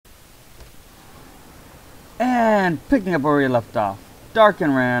And picking up where we left off.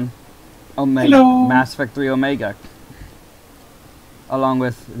 Darken ran Omega, Hello. Mass Effect 3 Omega. Along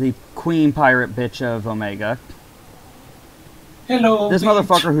with the Queen Pirate bitch of Omega. Hello. This bitch.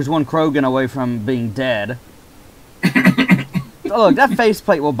 motherfucker who's one Krogan away from being dead. Oh, look, that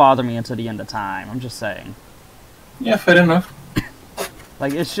faceplate will bother me until the end of time. I'm just saying. Yeah, fair enough.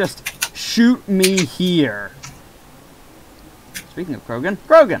 Like, it's just, shoot me here. Speaking of Krogan,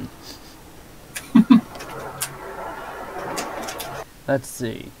 Krogan! Let's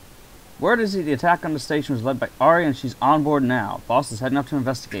see. Word is the attack on the station was led by Arya and she's on board now. Boss is heading up to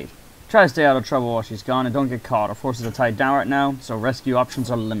investigate. Try to stay out of trouble while she's gone and don't get caught. Our forces are tied down right now, so rescue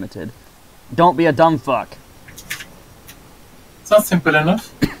options are limited. Don't be a dumb fuck. Sounds simple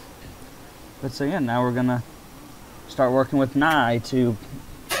enough. But so yeah, now we're gonna start working with Nye to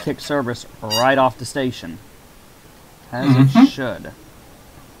kick Cerberus right off the station. As it should.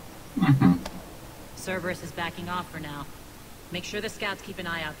 Cerberus is backing off for now. Make sure the scouts keep an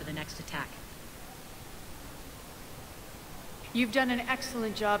eye out for the next attack. You've done an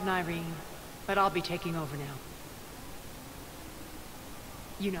excellent job, Nyreen, but I'll be taking over now.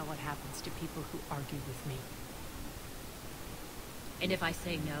 You know what happens to people who argue with me. And if I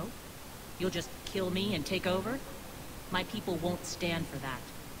say no, you'll just kill me and take over? My people won't stand for that.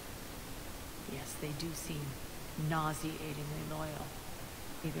 Yes, they do seem nauseatingly loyal.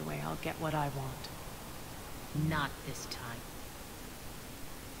 Either way, I'll get what I want. Not this time.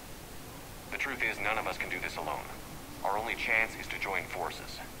 The truth is, none of us can do this alone. Our only chance is to join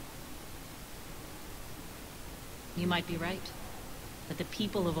forces. You might be right, but the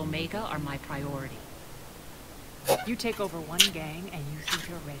people of Omega are my priority. You take over one gang and you think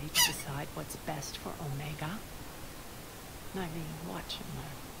you're ready to decide what's best for Omega? Nyreen, watch and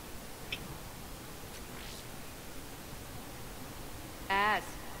learn.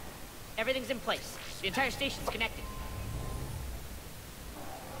 Everything's in place. The entire station's connected.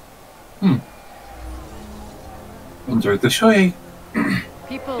 Enjoy the show, eh?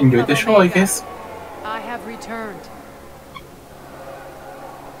 People Enjoy of the show, I Omega, guess. I have returned.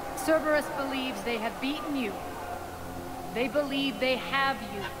 Cerberus believes they have beaten you. They believe they have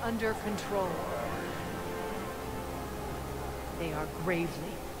you under control. They are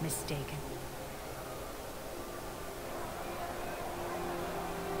gravely mistaken.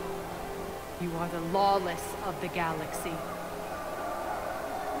 You are the lawless of the galaxy.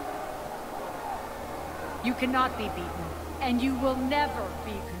 You cannot be beaten, and you will never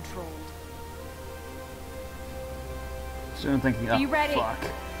be controlled. Soon thinking, Be oh, ready. fuck.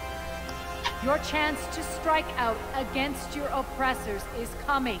 Your chance to strike out against your oppressors is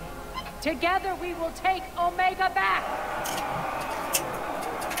coming. Together we will take Omega back!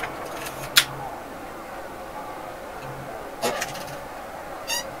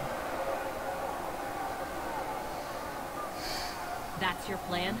 That's your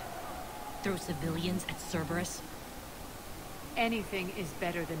plan? Throw civilians at Cerberus? Anything is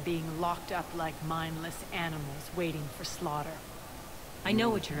better than being locked up like mindless animals waiting for slaughter. I know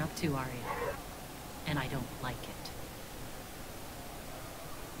what you're up to, Arya. And I don't like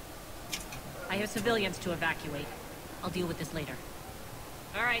it. I have civilians to evacuate. I'll deal with this later.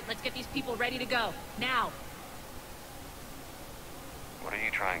 Alright, let's get these people ready to go. Now! What are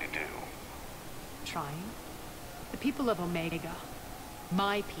you trying to do? Trying? The people of Omega,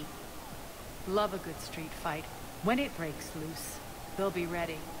 my people, love a good street fight. When it breaks loose, they'll be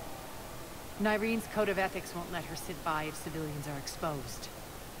ready. Nyreen's code of ethics won't let her sit by if civilians are exposed.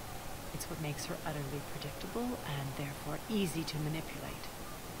 It's what makes her utterly predictable and therefore easy to manipulate.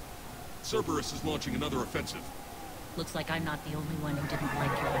 Cerberus is launching another offensive. Looks like I'm not the only one who didn't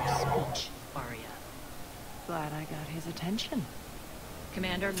like your speech, Arya. Glad I got his attention.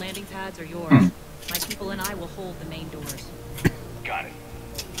 Commander, landing pads are yours. My people and I will hold the main doors. Got it.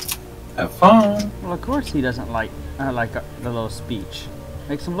 Have fun. Well, of course he doesn't like the little speech.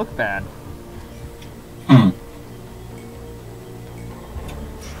 Makes him look bad.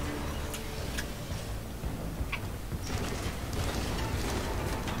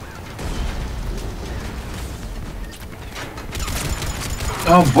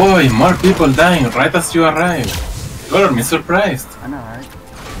 Oh boy, more people dying right as you arrive. Got me surprised. I know, right?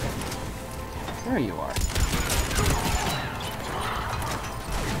 There you are.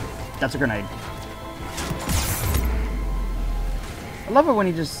 That's a grenade. I love it when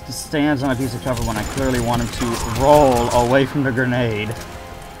he just stands on a piece of cover when I clearly want him to roll away from the grenade.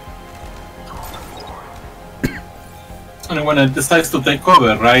 And when it decides to take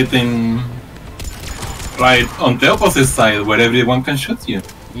cover right on the opposite side where everyone can shoot you.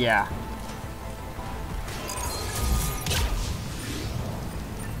 Yeah.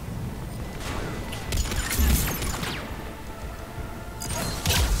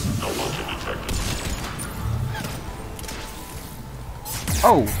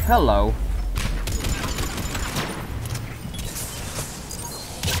 Oh, hello.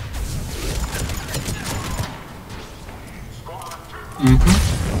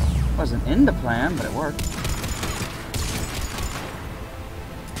 Wasn't in the plan, but it worked.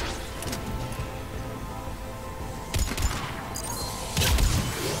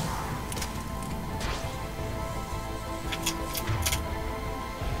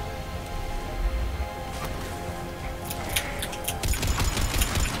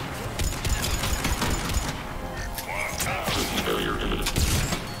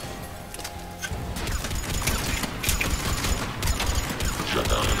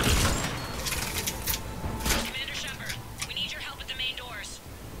 Commander Shepard, we need your help at the main doors.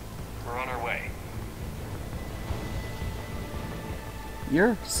 We're on our way.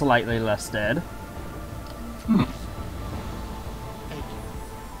 You're slightly less dead.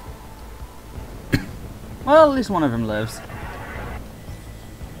 Well, at least one of them lives.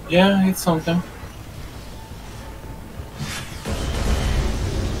 Yeah, it's something.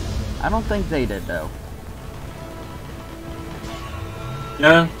 I don't think they did, though.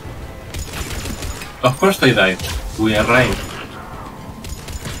 Yeah. Of course they died. We are right.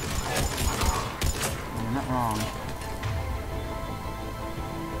 You're not wrong.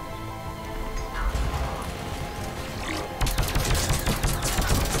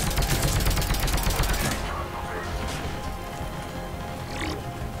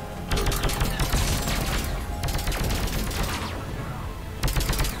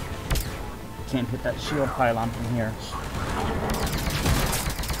 Can't hit that shield pylon from here.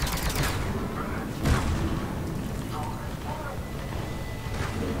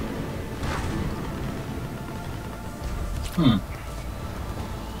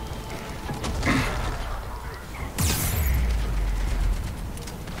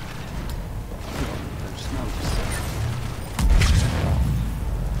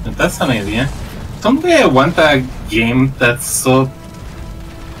 That's an idea. Someday I want a game that's so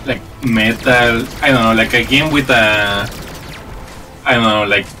like metal. I don't know, like a game with a I don't know,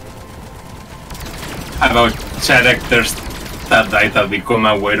 like about characters that died that become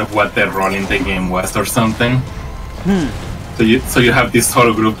aware of what their role in the game was or something. So you have this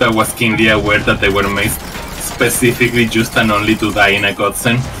whole group that was keenly aware that they were made specifically just and only to die in a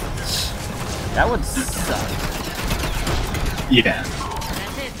cutscene. That would suck. Yeah.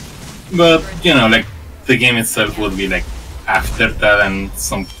 That's it. But, you know, like, the game itself would be, like, after that and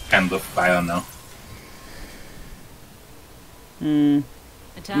some kind of, I don't know. The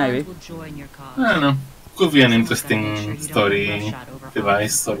Talons Maybe. will join your cause. I don't know. Could be an Someone's gotta make interesting sure you don't story get roughshod over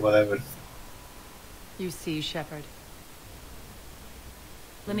device or whatever. You see, Shepard.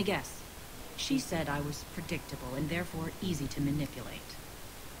 Let me guess. She said I was predictable and therefore easy to manipulate.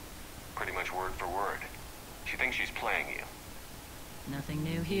 Pretty much word for word. She thinks she's playing you. Nothing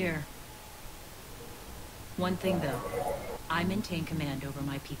new here. One thing though, I maintain command over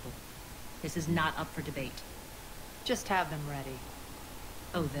my people. This is not up for debate. Just have them ready.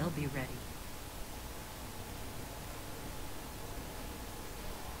 Oh, they'll be ready.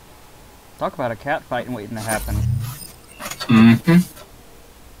 Talk about a cat fight and waiting to happen.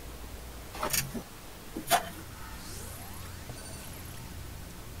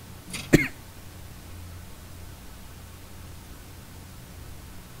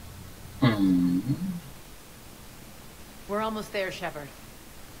 We're almost there, Shepard.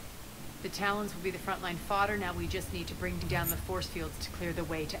 The Talons will be the frontline fodder. Now we just need to bring down the force fields to clear the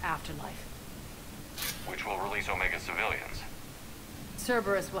way to Afterlife. Which will release Omega civilians.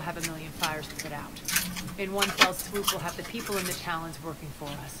 Cerberus will have 1 million fires to put out. In one fell swoop, we'll have the people in the Talons working for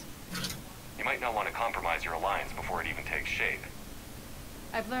us. You might not want to compromise your alliance before it even takes shape.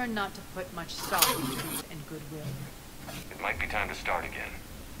 I've learned not to put much stock in truth and goodwill. It might be time to start again.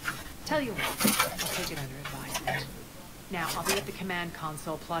 Tell you what, I'll take it under advisement. Now, I'll be at the command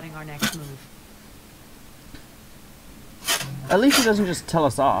console plotting our next move. At least he doesn't just tell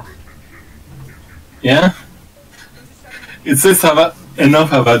us off. Yeah. It says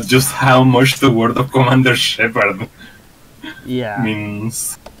enough about just how much the word of Commander Shepard Yeah.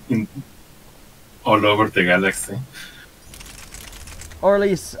 means all over the galaxy. Or at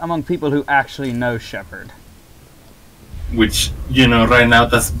least among people who actually know Shepard. Which, you know, right now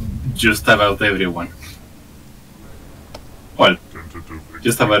that's just about everyone. Well,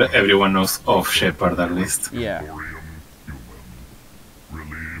 just about everyone knows of Shepard at least. Yeah.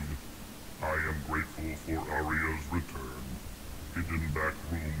 Relieved, I am grateful for Aria's return. Hidden back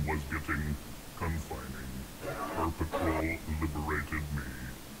room was getting confining. Her patrol liberated me.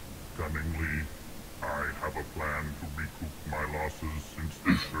 Cunningly, I have a plan to recoup my losses since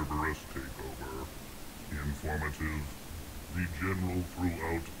the Cerberus takeover. Informative, The General threw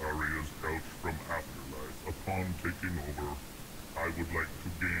out Arya's couch from Afterlife. Upon taking over, I would like to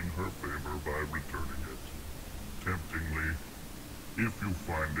gain her favor by returning it. Temptingly, if you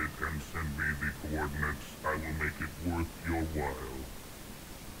find it and send me the coordinates, I will make it worth your while.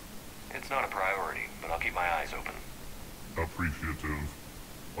 It's not a priority, but I'll keep my eyes open. Appreciative.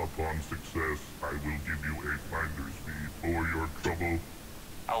 Upon success, I will give you a finder's fee for your trouble.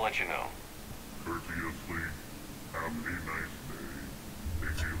 I'll let you know. Courteously, have a nice day.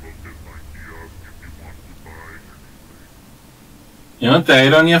 Take a look at my kiosk if you want to buy anything. You know, the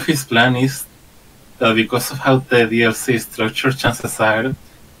irony of his plan is that because of how the DLC is structured, chances are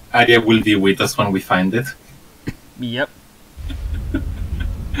Arya will be with us when we find it. Yep.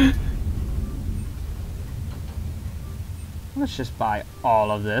 Let's just buy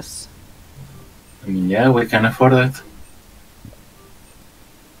all of this. I mean, yeah, we can afford it.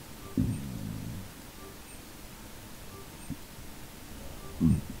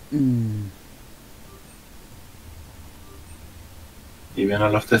 Even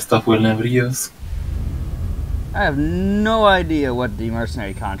all of the stuff we'll never use. I have no idea what the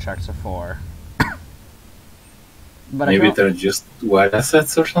mercenary contracts are for. But Maybe I they're just war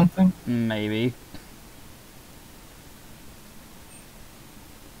assets or something? maybe.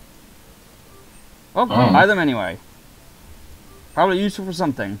 Oh, buy them anyway. Probably useful for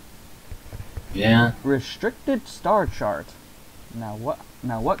something. Yeah. Restricted star chart. Now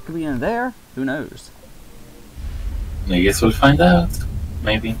what could be in there? Who knows? I guess we'll find out.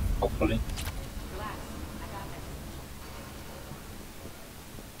 Maybe. Hopefully.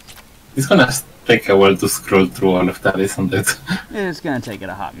 It's gonna take a while to scroll through all of that, isn't it? It's gonna take it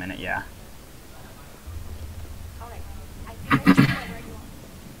a hot minute, yeah.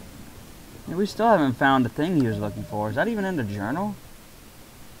 Yeah, we still haven't found the thing he was looking for. Is that even in the journal?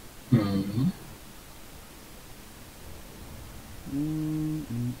 Hmm.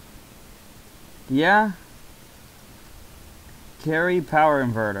 Yeah. Carry power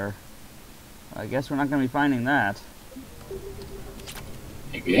inverter. I guess we're not going to be finding that.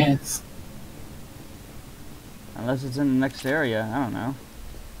 I guess. Unless it's in the next area. I don't know.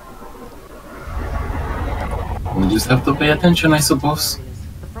 We just have to pay attention, I suppose.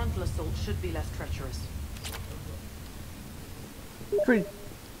 The frontal assault should be less treacherous. Pretty,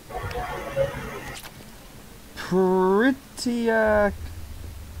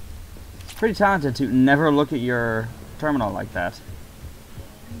 pretty talented to never look at your terminal like that.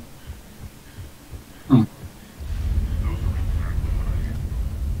 Hmm.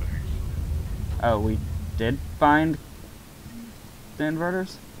 Oh, we did find the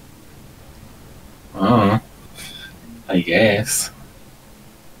inverters? Oh. I guess.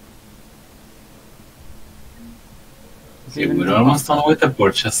 Okay, we're almost done with the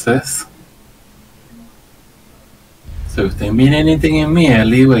purchases. So if they mean anything in me,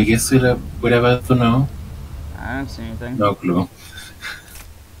 Ellie, I guess we're about to know. I don't see anything. No clue.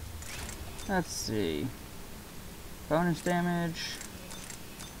 Let's see. Bonus damage.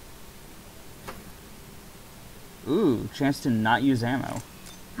 Ooh, chance to not use ammo.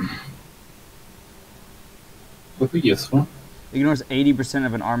 Would be useful. Ignores 80%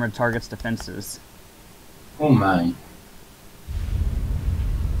 of an armored target's defenses. Oh my.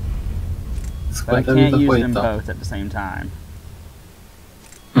 It's But I quite a bit can't of use weight them though. both at the same time.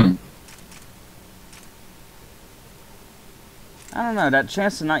 Hmm. I don't know, that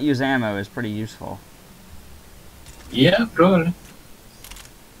chance to not use ammo is pretty useful. Yeah, probably.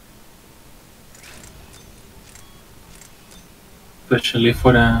 Especially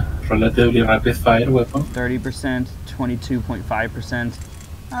for a relatively rapid fire weapon. 30%, 22.5%.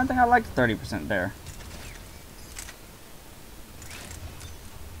 I think I like 30% there.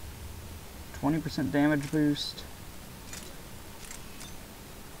 20% damage boost.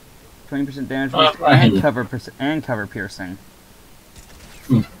 20% damage boost Alright. and cover piercing.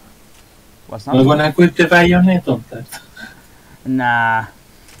 Hmm. What's We're not? gonna equip the bayonet on that.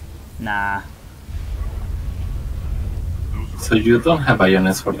 Nah. So you don't have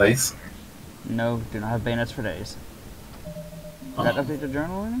bayonets for days? No, do not have bayonets for days. Did that update the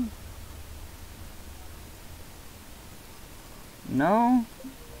journal any? No?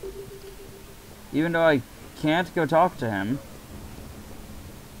 Even though I can't go talk to him.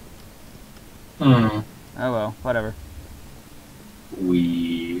 Hmm. Oh well, whatever.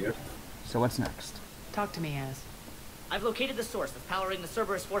 Weird. So what's next? Talk to me, Az. I've located the source that's powering the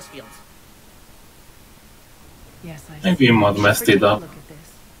Cerberus force fields. Yes, I Maybe see. Mod messed Shepard, it take a up. look at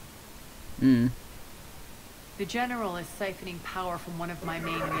this. Hmm. The General is siphoning power from one of my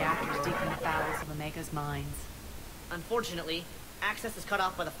main reactors deep in the bowels of Omega's mines. Unfortunately, access is cut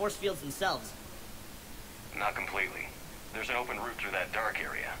off by the force fields themselves. Not completely. There's an open route through that dark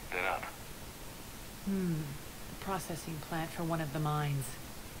area, then up. The processing plant for one of the mines.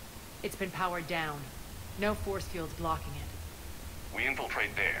 It's been powered down. No force fields blocking it. We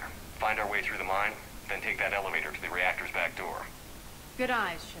infiltrate there, find our way through the mine, then take that elevator to the reactor's back door. Good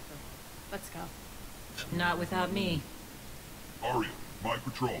eyes, Shepard. Let's go. Not without me. Arya, my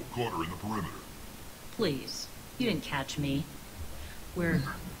patrol caught her in the perimeter. Please. You didn't catch me. We're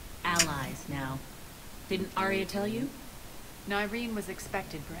allies now. Didn't Arya tell you? Nyreen was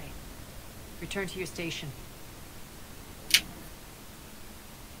expected, Gray. Return to your station.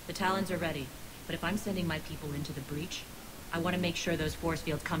 The Talons are ready, but if I'm sending my people into the breach, I want to make sure those force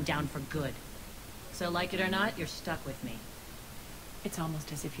fields come down for good. So like it or not, you're stuck with me. It's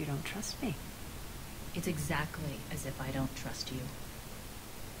almost as if you don't trust me. It's exactly as if I don't trust you.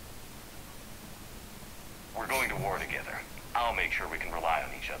 We're going to war together. I'll make sure we can rely on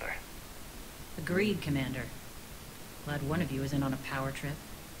each other. Agreed, Commander. Glad one of you isn't on a power trip.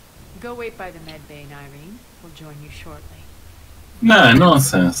 Go wait by the med bay, Nyreen. We'll join you shortly. Nah,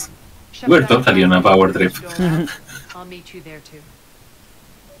 nonsense. We're totally on a power trip. I'll meet you there too.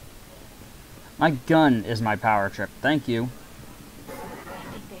 My gun is my power trip. Thank you.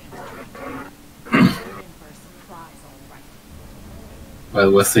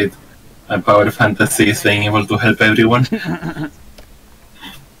 What was it? A power fantasy is being able to help everyone?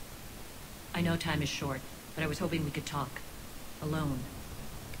 I know time is short, but I was hoping we could talk. Alone.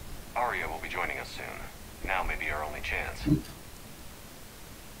 Arya will be joining us soon. Now may be our only chance.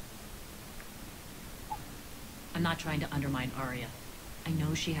 I'm not trying to undermine Arya. I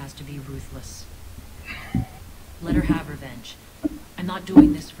know she has to be ruthless. Let her have revenge. I'm not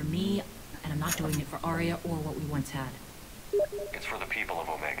doing this for me, and I'm not doing it for Arya or what we once had. It's for the people of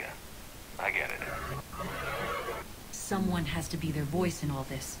Omega. I get it. Someone has to be their voice in all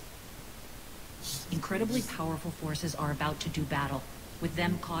this. Incredibly powerful forces are about to do battle, with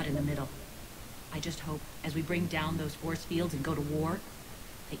them caught in the middle. I just hope, as we bring down those force fields and go to war,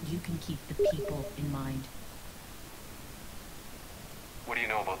 that you can keep the people in mind. What do you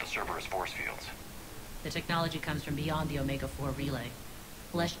know about the Cerberus force fields? The technology comes from beyond the Omega-4 relay.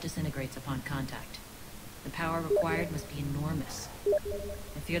 Flesh disintegrates upon contact. The power required must be enormous.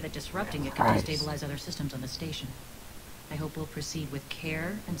 I fear that disrupting it could destabilize other systems on the station. I hope we'll proceed with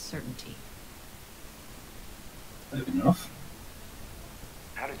care and certainty. Fair enough.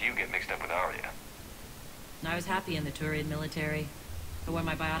 How did you get mixed up with Arya? I was happy in the Turian military, but when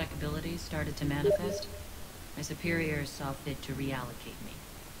my biotic abilities started to manifest, my superiors saw fit to reallocate me.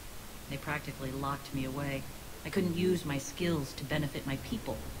 They practically locked me away. I couldn't use my skills to benefit my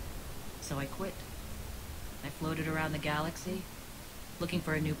people, so I quit. I floated around the galaxy, looking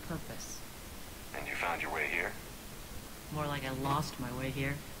for a new purpose. And you found your way here? More like I lost my way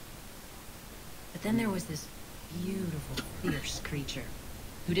here. But then there was this beautiful, fierce creature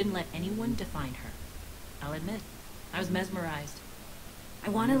who didn't let anyone define her. I'll admit, I was mesmerized. I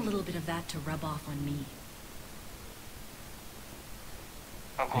wanted a little bit of that to rub off on me.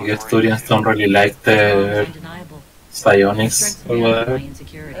 I guess Turians don't really like the psionics or whatever.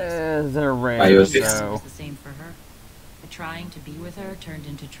 They're rare, Biotics. so... It was the same for her. But trying to be with her turned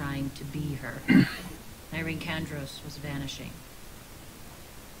into trying to be her. Irene Kandros was vanishing.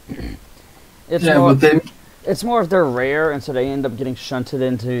 It's Yeah, more, but then... it's more if they're rare, and so they end up getting shunted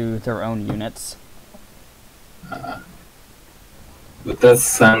into their own units. But that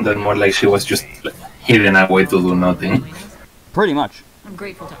sounded more like she was just like, hidden away to do nothing. Pretty much. I'm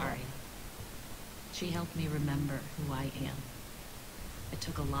grateful to Arya. She helped me remember who I am. It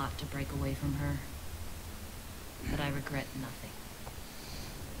took a lot to break away from her, but I regret nothing.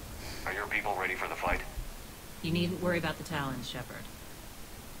 Are your people ready for the fight? You needn't worry about the Talons, Shepard.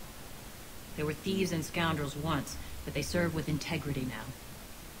 They were thieves and scoundrels once, but they serve with integrity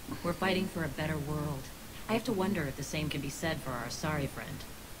now. We're fighting for a better world. I have to wonder if the same can be said for our Asari friend.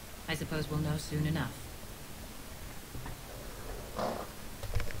 I suppose we'll know soon enough.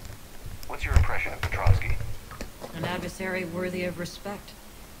 What's your impression of Petrovsky? An adversary worthy of respect.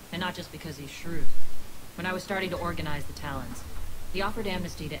 And not just because he's shrewd. When I was starting to organize the Talons, he offered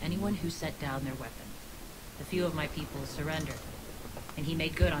amnesty to anyone who set down their weapon. A few of my people surrendered, and he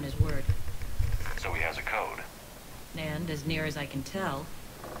made good on his word. So he has a code. And, as near as I can tell,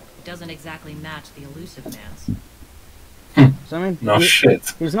 it doesn't exactly match the elusive man's. So, I mean, No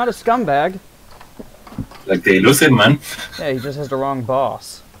shit. he's not a scumbag. Like the elusive man. Yeah, he just has the wrong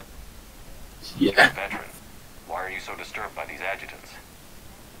boss. Yeah. Veteran. Why are you so disturbed by these adjutants?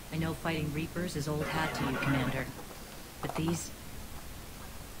 I know fighting Reapers is old hat to you, Commander. But these...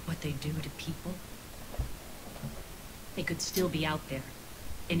 what they do to people... they could still be out there.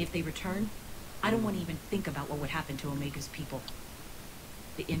 And if they return, I don't want to even think about what would happen to Omega's people.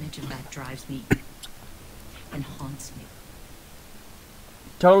 The image of that drives me and haunts me.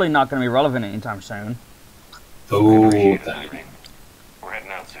 Totally not going to be relevant anytime soon. Oh, We're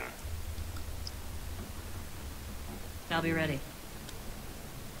heading out soon. I'll be ready.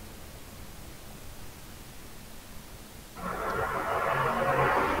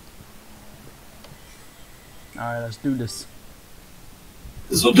 Alright, let's do this.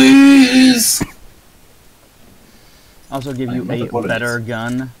 so this. Also give you a better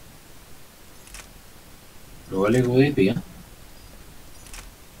gun. Probably good idea.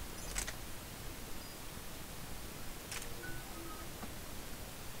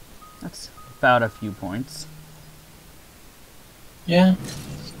 That's about a few points. Yeah.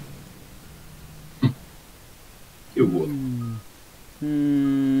 You would.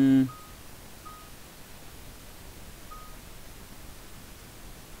 Hmm.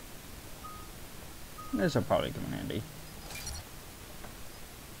 This will probably come in handy.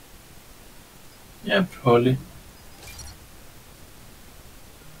 Yeah, probably.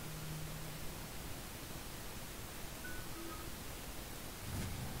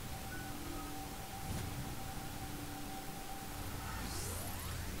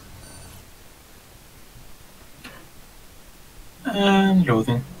 And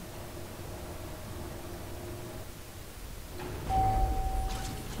loading. We're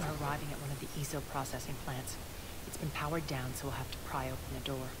arriving at one of the ESO processing plants. It's been powered down, so we'll have to pry open a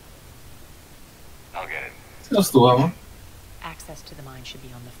door. I'll get it. Just do Access to the mine should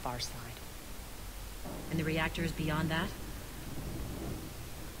be on the far side. And the reactor is beyond that?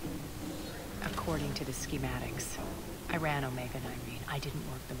 According to the schematics. I ran Omega, Irene. I didn't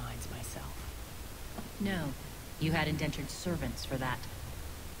work the mines myself. No. You had indentured servants for that.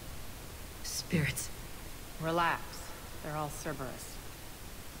 Spirits. Relax. They're all Cerberus.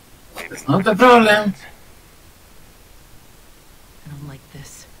 That's not the problem. I don't like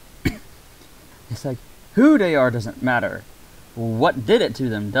this. It's like, who they are doesn't matter. What did it to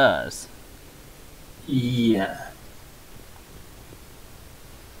them does. Yeah.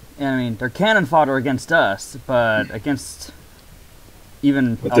 And I mean, they're cannon fodder against us, but against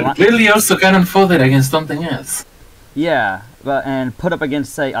even But they're clearly also cannon fodder against something else. yeah, but and put up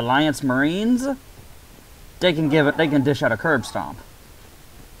against say Alliance Marines, they can dish out a curb stomp.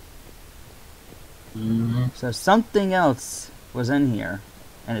 So something else was in here,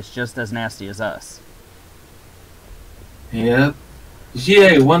 and it's just as nasty as us. Yep.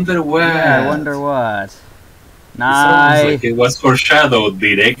 Yeah, I wonder what. Yeah, I wonder what. It sounds like Nah, it was foreshadowed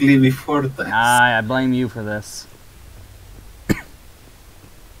directly before that. I blame you for this.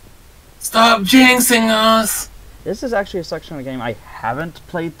 Stop jinxing us! This is actually a section of the game I haven't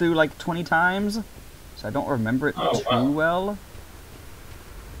played through like 20 times, so I don't remember it too well.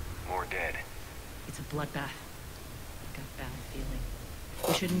 More dead. It's a bloodbath. I've got a bad feeling.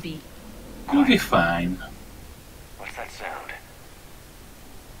 We shouldn't be... You'll be fine. What's that sound?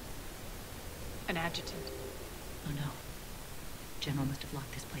 An adjutant. Oh no. General must have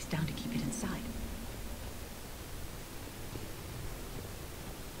locked this place down to keep it inside.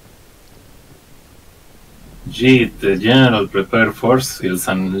 Gee, the general prepared force fields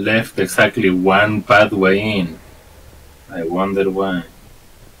and left exactly one pathway in. I wonder why.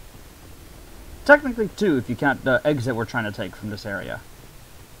 Technically two, if you count the exit we're trying to take from this area.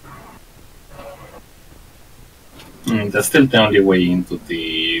 That's still the only way into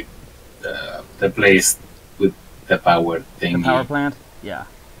the place with the power thing. The power plant? Yeah.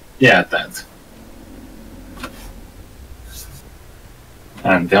 Yeah, that.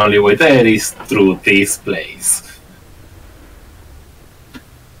 And the only way there is through this place. The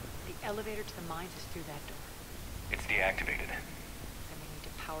elevator to the mines is through that door. It's deactivated. Then we need to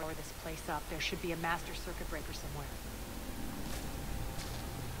power this place up. There should be a master circuit breaker somewhere.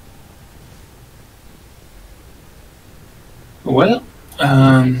 Well,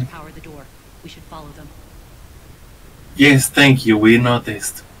 Power the door. We should follow them. yes, thank you, we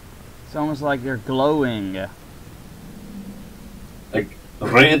noticed. It's almost like they're glowing. Like,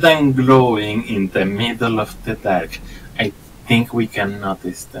 red and glowing in the middle of the dark. I think we can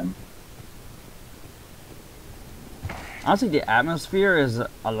notice them. Honestly, the atmosphere is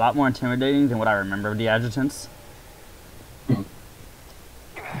a lot more intimidating than what I remember of the adjutants.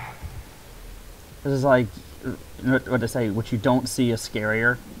 This is like, what to say, what you don't see is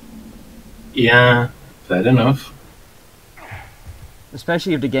scarier. Yeah, fair enough.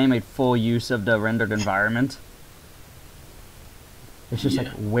 Especially if the game made full use of the rendered environment. It's just like,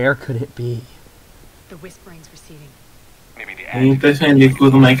 where could it be? The whispering's receding. Maybe the We definitely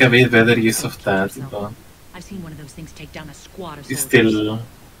could make a bit better use of that, but I've seen one of those things take down a squad of it's soldiers. still...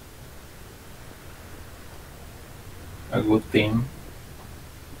 A good team.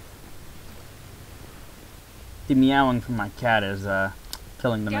 The meowing from my cat is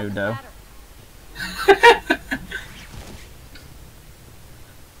killing the mood, though.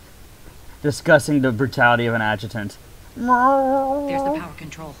 Discussing the brutality of an adjutant. There's the power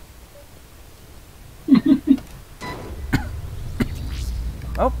control.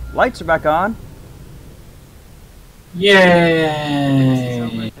 Oh, lights are back on.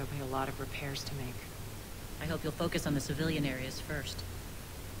 Yay! There'll be a lot of repairs to make. I hope you'll focus on the civilian areas first.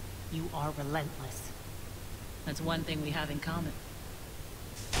 You are relentless. That's one thing we have in common.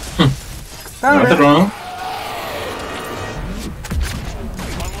 Found Not it. wrong.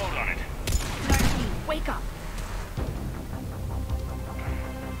 Unload on it. Darlene, wake up!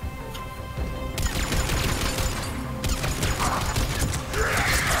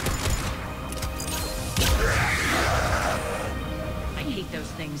 I hate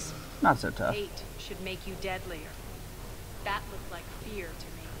those things. Not so tough. Hate should make you deadlier. That looked like fear to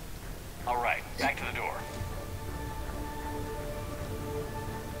me. All right, back to the door.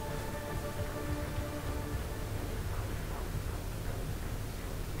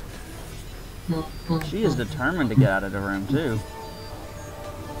 She is determined to get out of the room, too.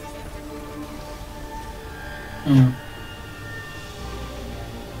 Mm.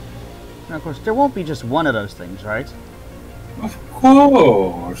 Now, of course, there won't be just one of those things, right? Of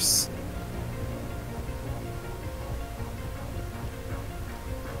course.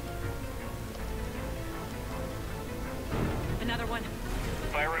 Another one.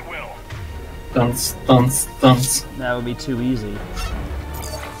 Fire at will. Stunts, stunts, stunts. That would be too easy.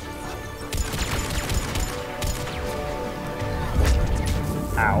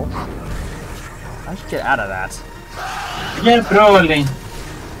 Ow. I should get out of that. Yeah, probably.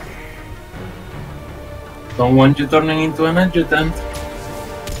 Don't want you turning into an adjutant.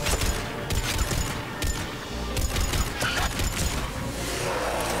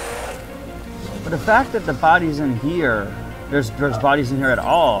 But the fact that the body's in here, there's bodies in here at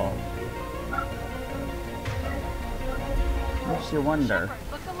all. Makes you wonder.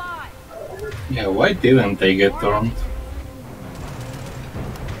 Shepard, look alive! Yeah, why didn't they get turned?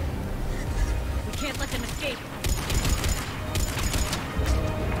 We can't let them escape.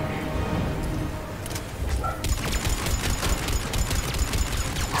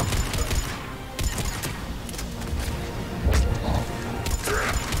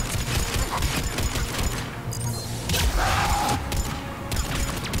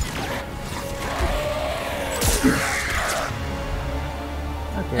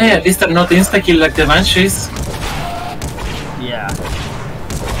 Hey, at least they're not insta-kill like the Banshees. Yeah.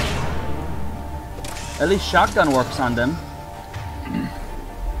 At least shotgun works on them.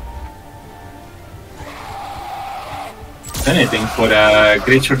 If anything, for a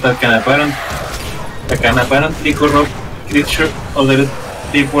creature that can apparently corrupt creature other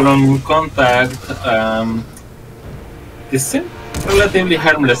people on contact, this seems relatively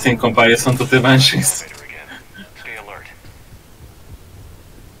harmless in comparison to the Banshees. Elevator again. Stay alert.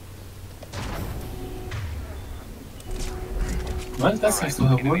 Well, that seems to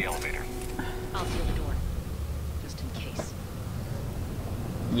have Into the worked. elevator. I'll seal the door. Just in case.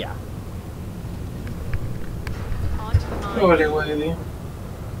 Yeah. On to the mine. Probably a good idea.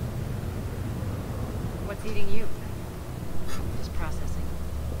 What's eating you? Just processing.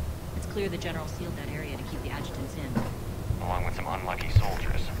 It's clear the general sealed that area to keep the adjutants in. Along with some unlucky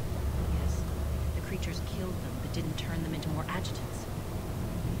soldiers. Yes. The creatures killed them, but didn't turn them into more adjutants.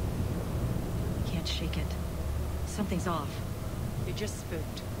 Can't shake it. Something's off. You're just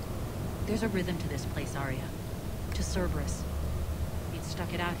spooked. There's a rhythm to this place, Arya. To Cerberus. If you'd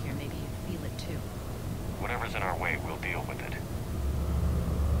stuck it out here, maybe you'd feel it too. Whatever's in our way, we'll deal with it.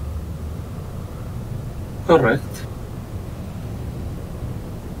 Correct.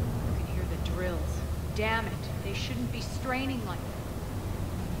 You can hear the drills. Damn it. They shouldn't be straining like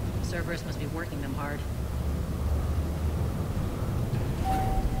that. Cerberus must be working them hard.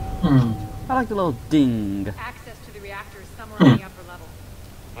 I like the little ding. Access to the reactor is somewhere on the upper level.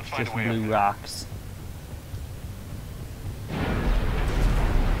 Let's find Just a way up blue there. rocks.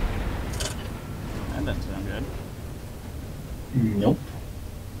 That doesn't sound good. Nope.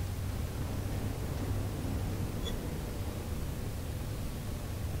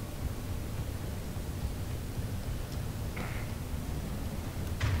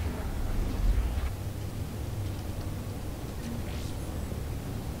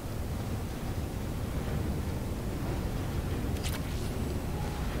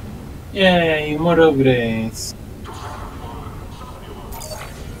 Yay, more upgrades.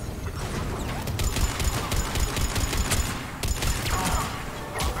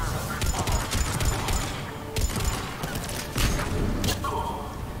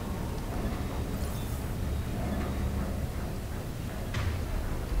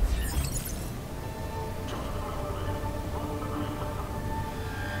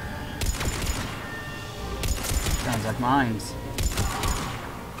 Mines.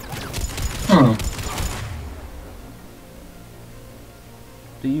 Hmm.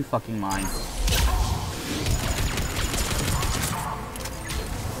 Do you fucking mind?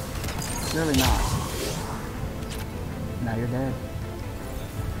 Clearly not. Now you're dead.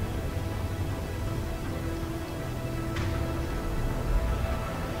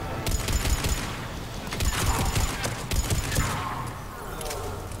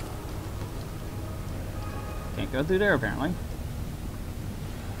 Can't go through there apparently.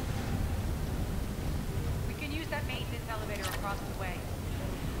 We can use that maintenance elevator across the way.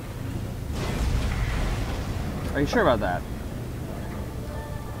 Are you sure about that?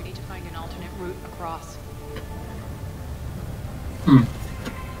 We need to find an alternate route across. Hmm.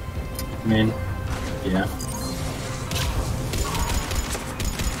 I mean, yeah.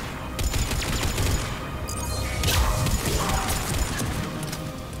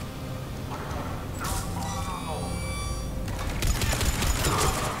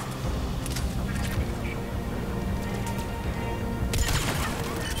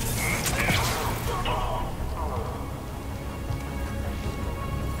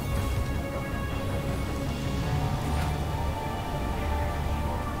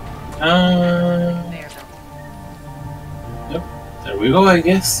 There. Yep. There we go, I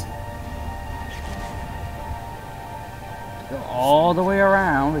guess. Go all the way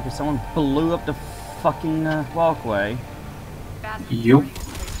around because someone blew up the fucking walkway. Fast Yup. burning this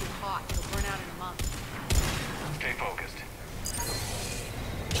place too hot. It'll burn out in a month. Stay focused.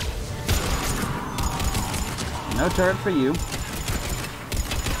 No turret for you.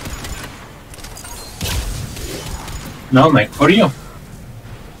 No, Mike, for you.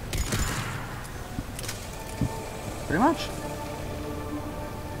 Pretty much.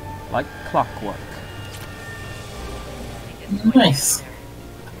 Like clockwork. Nice.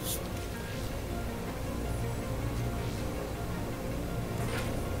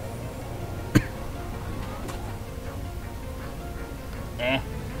 Eh.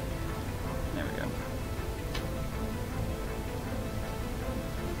 There we go.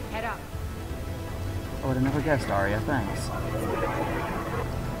 Head up. I would have never guessed, Arya. Thanks.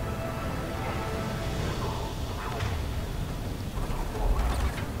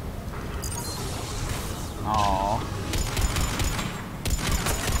 Aww.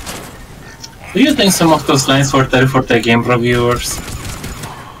 Do you think some of those lines were there for the game reviewers?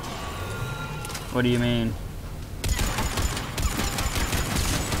 What do you mean?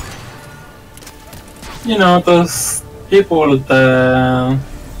 You know, those people that...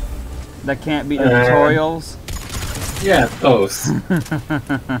 That can't beat the tutorials? Yeah, those.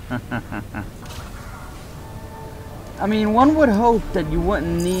 I mean, one would hope that you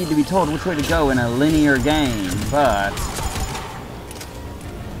wouldn't need to be told which way to go in a linear game, but...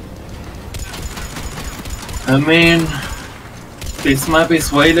 I mean... This map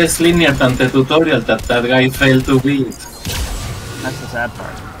is way less linear than the tutorial that guy failed to beat. That's the sad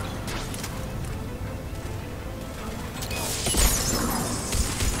part.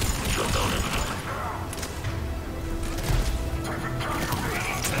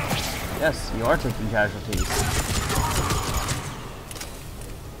 Yes, you are taking casualties.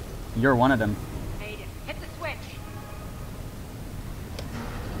 You're one of them. Made it. Hit the switch.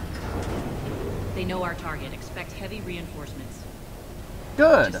 They know our target. Expect heavy reinforcements.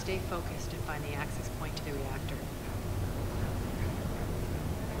 Good. Just stay focused and find the access point to the reactor.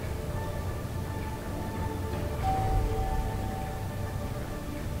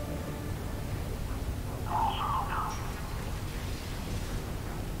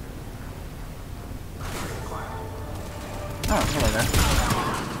 Oh, hello there.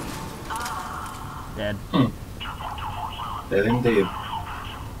 Dead. Dead indeed.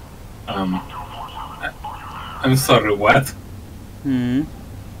 I'm sorry, what? Hmm.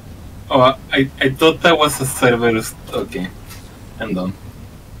 Oh, I thought that was a server. Okay, I'm done.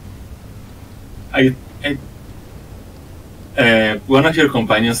 One of your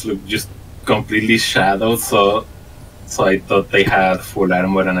companions looked just completely shadowed, so I thought they had full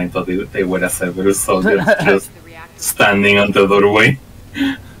armor, and I thought they were a Cerberus soldier just The reactor. standing on the doorway.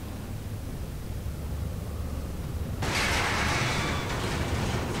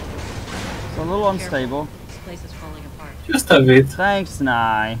 It's a little unstable. This place is falling apart. Just a bit. Thanks,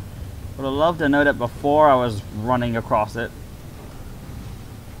 Nye. Would have loved to know that before I was running across it.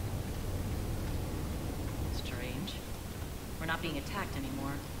 Strange. We're not being attacked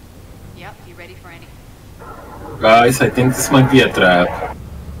anymore. Yep, you ready for any? Guys, I think this might be a trap.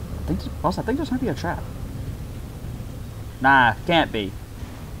 I think this might be a trap. Nah, can't be.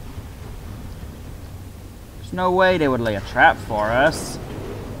 There's no way they would lay a trap for us.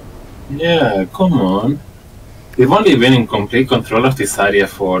 Yeah, come on. They've only been in complete control of this area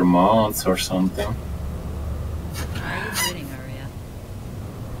for months or something. How are you sitting, Arya?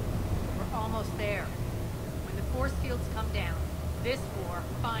 We're almost there. When the force fields come down, this war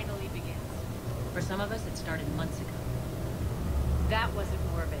finally begins. For some of us, it started months ago. That wasn't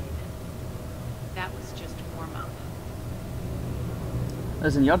war, babe. That was just warm-up.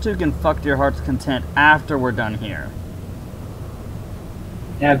 Listen, y'all two can fuck to your heart's content after we're done here.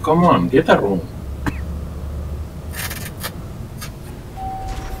 Yeah, come on, get a room.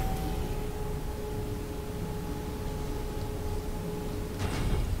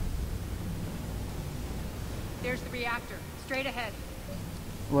 There's the reactor, straight ahead.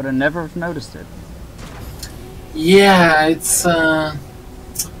 Would have never noticed it. Yeah, it's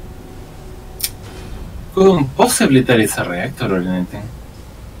couldn't possibly tell it's a reactor or anything.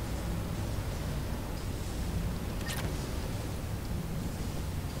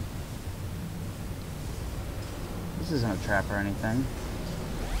 This isn't a trap or anything.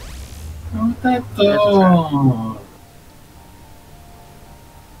 Not at all.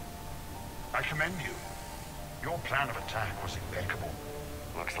 I commend you. Your plan of attack was impeccable.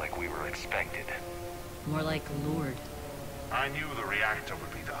 Looks like we were expected. More like lured. I knew the reactor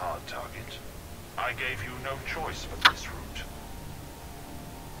would be the hard target. I gave you no choice but this route.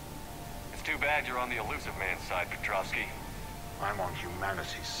 It's too bad you're on the elusive man's side, Petrovsky. I'm on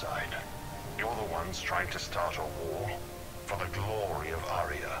humanity's side. You're the ones trying to start a war for the glory of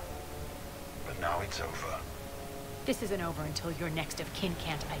Arya. But now it's over. This isn't over until your next of kin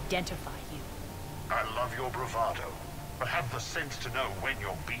can't identify you. I love your bravado, but have the sense to know when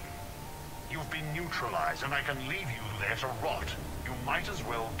you're beaten. You've been neutralized, and I can leave you there to rot. You might as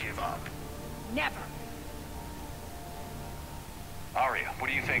well give up. Never! Arya, what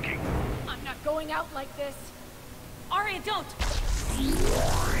are you thinking? I'm not going out like this! Arya, don't!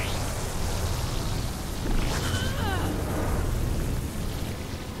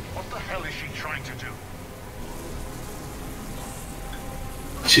 What the hell is she trying to do?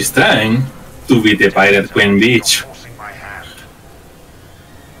 She's trying to be the Pirate Queen bitch. Forcing my hand.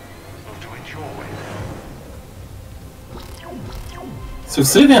 We'll do it your way then.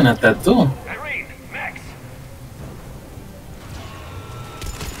 Succeeding at that too. Irene, Max!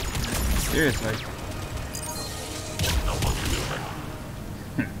 Seriously.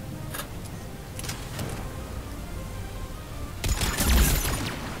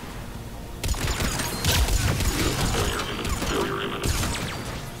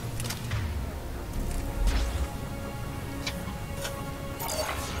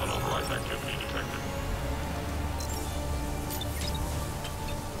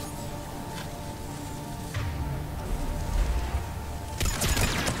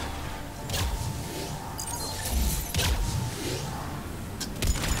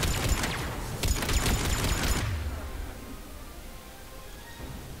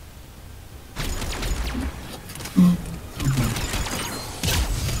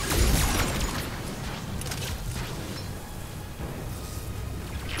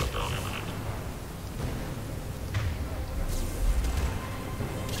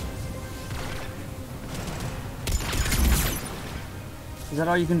 Is that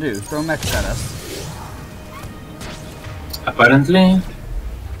all you can do? Throw mechs at us? Apparently.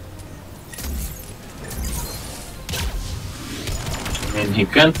 I mean, he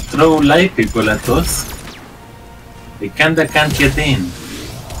can't throw live people at us. They kinda can't get in.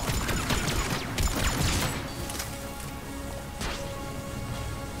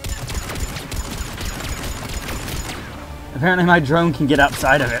 Apparently my drone can get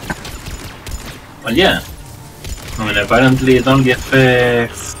outside of it. Well, yeah. I mean, apparently it only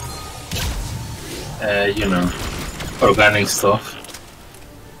affects, you know, organic stuff.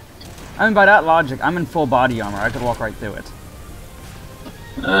 I mean, by that logic, I'm in full body armor. I could walk right through it.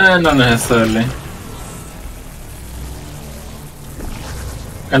 Not necessarily.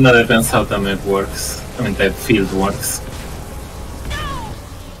 Kinda depends how the map works. I mean, the field works.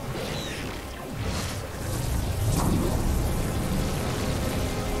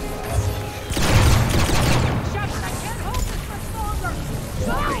 Shepard, I can't hold this much longer!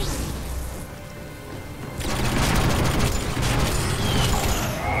 Sorry!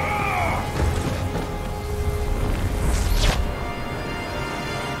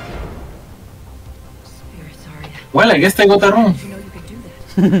 Spirits, Arya. Well, I guess they got a room. You know you could do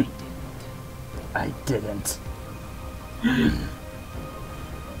that. I didn't.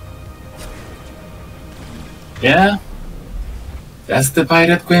 Yeah. That's the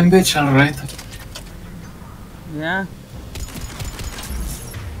Pirate Queen bitch, alright. Yeah?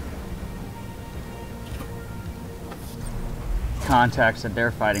 Contacts that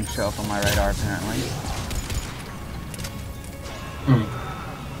they're fighting show up on my radar, apparently.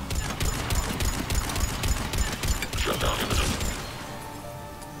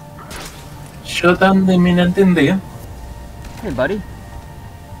 shutdown the imminent indeed. Hey, buddy.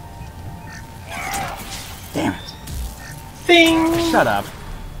 Damn it. Ding! Shut up.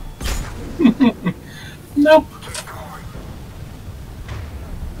 Nope.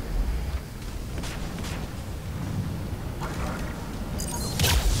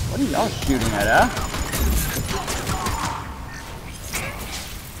 What are y'all shooting at, huh?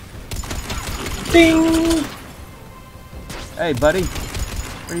 Ding! Hey, buddy.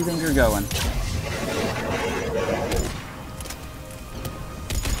 Where do you think you're going?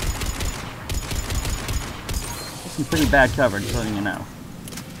 That's some pretty bad cover, just letting you know.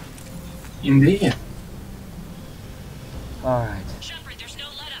 Indeed. Alright. Shepard, there's no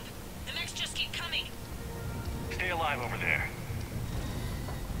let up. The mechs just keep coming. Stay alive over there.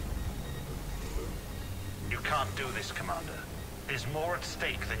 You can't do this, Commander. There's more at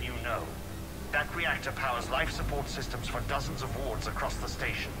stake than you know. That reactor powers life support systems for dozens of wards across the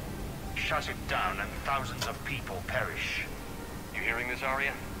station. Shut it down and thousands of people perish. You hearing this,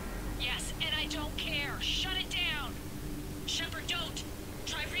 Arya? Yes, and I don't care. Shut it down. Shepard, don't.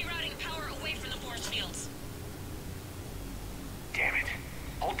 Try rerouting power away from the force fields. Damn it.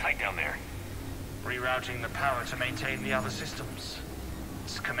 Hold tight down there. Rerouting the power to maintain the other systems.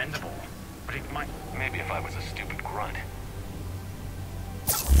 It's commendable, but it might... Maybe if I was a stupid grunt.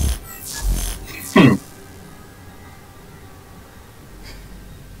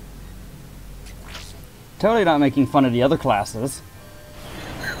 Totally not making fun of the other classes.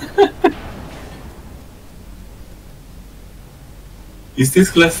 Is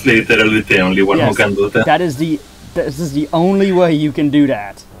this class literally the only one who Yes, can do that? This is the only way you can do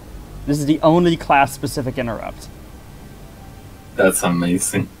that. This is the only class-specific interrupt. That's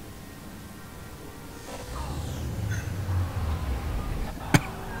amazing.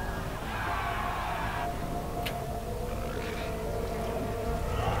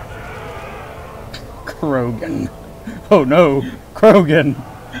 Krogan. Oh no, Krogan.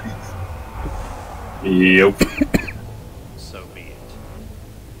 Yep. So be it.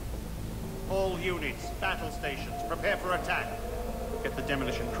 All units, battle stations, prepare for attack. Get the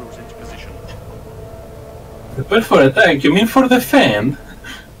demolition crews into position. Prepare for attack? You mean for defend?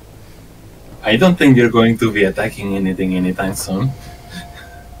 I don't think you're going to be attacking anything anytime soon.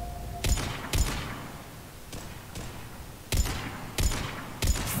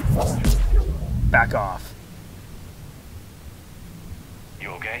 Back off. You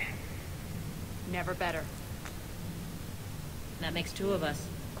okay? Never better. That makes two of us.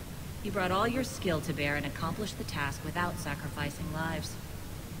 You brought all your skill to bear and accomplished the task without sacrificing lives.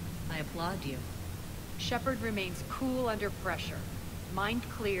 I applaud you. Shepard remains cool under pressure. Mind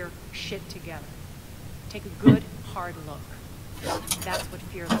clear, shit together. Take a good, hard look. That's what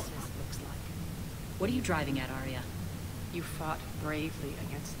fearlessness looks like. What are you driving at, Arya? You fought bravely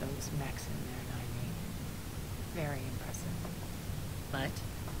against those mechs in there, Nyreen. Very impressive. But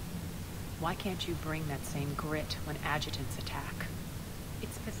Why can't you bring that same grit when adjutants attack?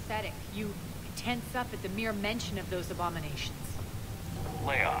 It's pathetic. You tense up at the mere mention of those abominations.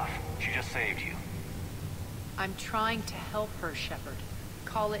 Lay off. She just saved you. I'm trying to help her, Shepard.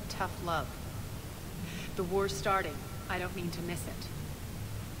 Call it tough love. The war's starting. I don't mean to miss it.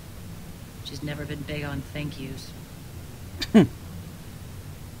 she's never been big on thank yous. Of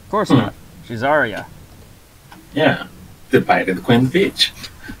course not. She's Arya. Yeah, the Pirate Queen bitch.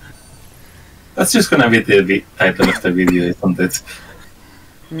 That's just gonna be the title of the video, isn't it?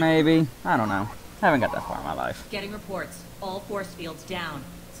 Maybe. I don't know. Haven't got that far in my life. Getting reports. All force fields down.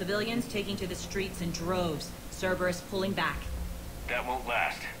 Civilians taking to the streets in droves. Cerberus pulling back. That won't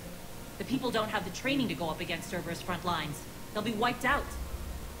last. The people don't have the training to go up against Cerberus front lines. They'll be wiped out.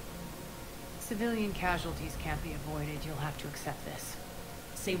 Civilian casualties can't be avoided. You'll have to accept this.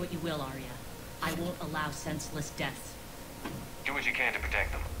 Say what you will, Arya. I won't allow senseless deaths. Do what you can to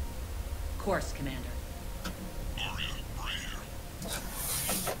protect them. Of course, Commander. Arya, right here.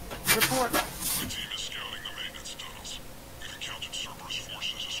 Report. My team is scouting the maintenance tunnels. We've encountered Cerberus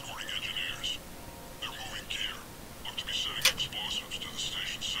forces escorting engineers. They're moving gear. Look to be setting explosives to the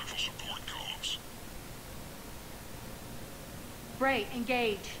station's central support columns. Bray,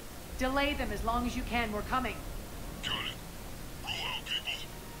 engage. Delay them as long as you can. We're coming. Got it. Roll out,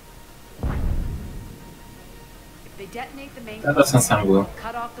 people. If they detonate the main That doesn't sound well.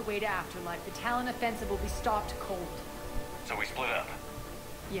 cut off the way to Afterlife. The Talon offensive will be stopped cold. So we split up.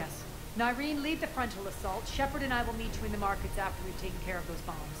 Yes. Nyreen, lead the frontal assault. Shepard and I will meet you in the markets after we've taken care of those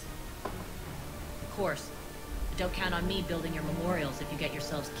bombs. Of course. But don't count on me building your memorials if you get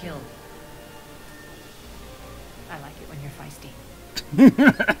yourselves killed. I like it when you're feisty.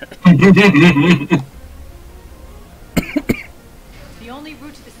 The only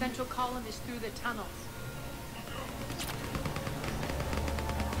route to the central column is through the tunnels.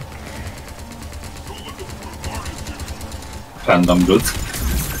 Random loot.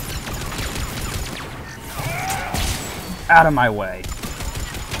 Out of my way.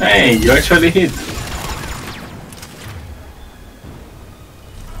 Hey, you actually hit.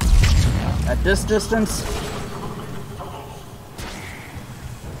 At this distance.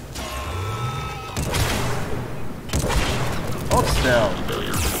 Hold still.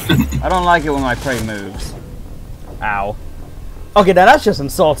 I don't like it when my prey moves. Ow. Okay, now that's just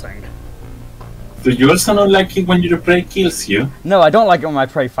insulting. Do you also not like it when your prey kills you? No, I don't like it when my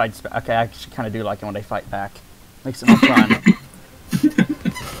prey fights back. Okay, I actually kind of do like it when they fight back. Makes it more fun.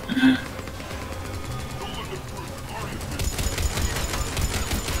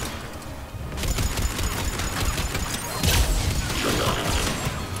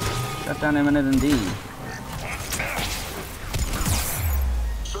 Shut down imminent indeed.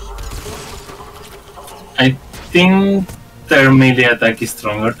 I think their melee attack is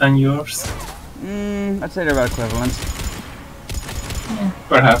stronger than yours. I'd say they're about equivalent.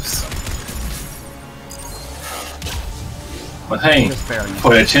 Perhaps. But hey, Just barely.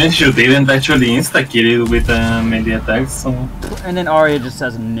 for a change you didn't actually insta-kill it with melee attacks, so... And then Arya just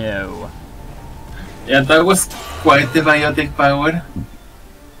says no. Yeah, that was quite the biotic power.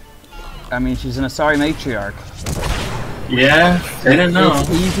 I mean, she's an Asari matriarch. Yeah, I don't know. It's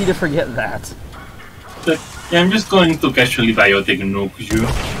easy to forget that. But, yeah, I'm just going to casually biotic nuke you.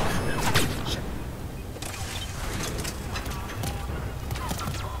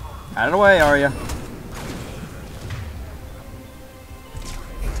 Out of the way, Arya.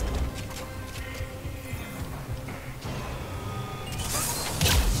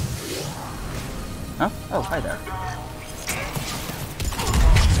 Oh, oh, hi there.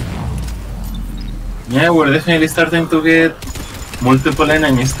 Yeah, we're definitely starting to get multiple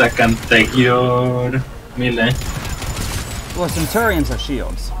enemies that can take your melee. Well, Centurions have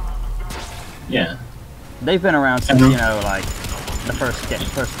shields. Yeah. They've been around since, you know, like, the first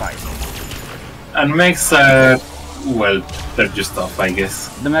fight. And mechs are... well, they're just off, I guess.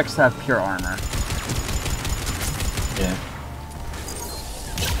 The mechs have pure armor. Yeah.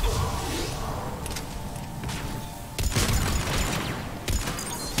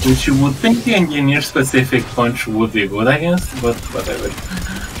 Which you would think the engineer-specific punch would be good against, but whatever.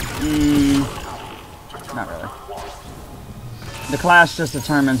 Not really. The class just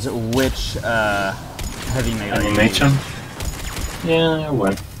determines which heavy melee. Animation? Yeah,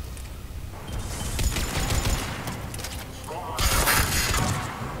 well.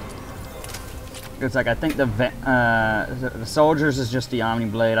 It's like, I think the soldiers is just the Omni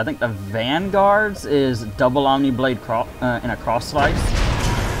Blade. I think the Vanguards is double Omni Blade in a cross slice.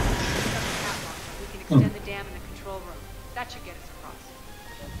 We can extend the dam in the control room. That should get us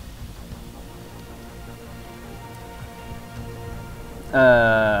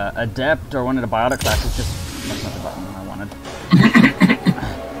across. Adept or one of the biotic classes just... That's not the button I wanted.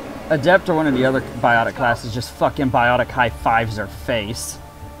 Adept or one of the other biotic classes just fucking biotic high fives their face.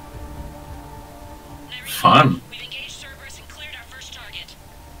 Fun. We've engaged Cerberus and cleared our first target.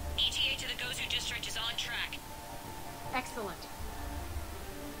 ETA to the Gozu district is on track. Excellent.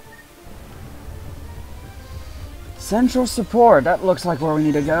 Central support. That looks like where we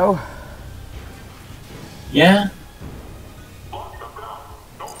need to go. Yeah.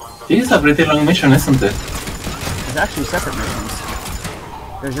 This is a pretty long mission, isn't it? It's actually separate missions.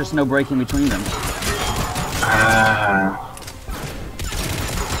 There's just no break in between them. Ah.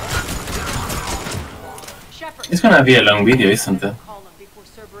 Shepard, It's gonna be a long video, isn't it? call him before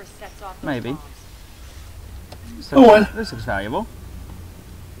Cerberus sets off those Maybe. bombs. So, Oh well. This looks valuable.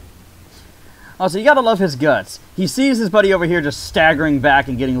 Also, you gotta love his guts. He sees his buddy over here just staggering back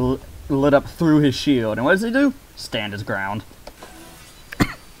and getting lit up through his shield. And what does he do? Stand his ground.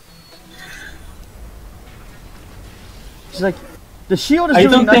 She's like, the shield is I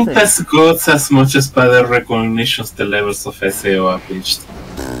doing don't nothing. think that's good as much as better recognitions the levels of SAO have reached.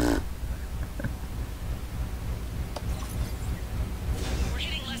 We're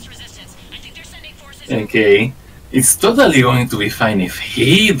hitting less resistance. I think they're sending forces. Okay. It's totally going to be fine if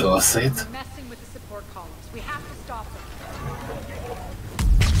he does it. They're messing with the support columns. We have to stop them.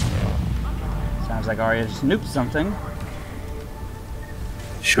 Sounds like Arya just nuked something.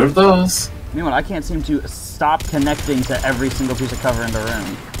 Sure does. Meanwhile, I can't seem to stop connecting to every single piece of cover in the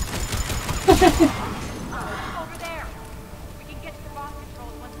room. Over there. We can get to the boss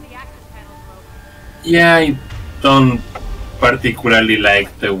controls once the access panels are open. Yeah, I don't particularly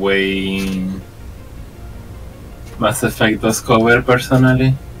like the way Mass Effect does cover,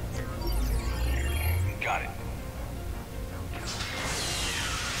 personally. Got it.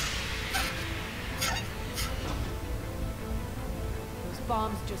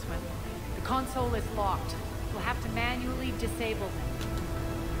 bombs just went. The console is locked. We'll have to manually disable them.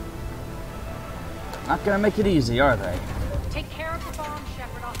 Not gonna make it easy, are they? Take care of the bomb,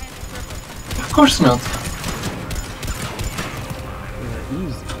 Shepard. I'll handle Cerberus. Of course not. If it were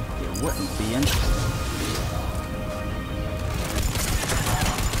easy, it wouldn't be interesting.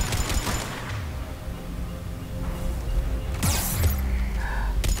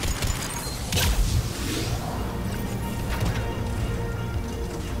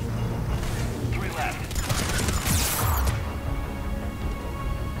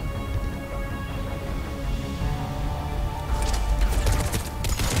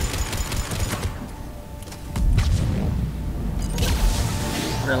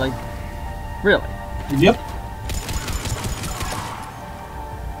 Really? Really? Yep.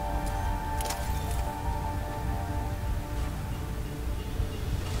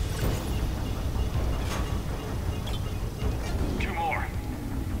 Two more.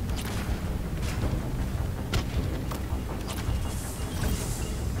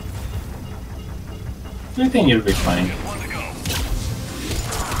 I think you'll be fine. Just one to go.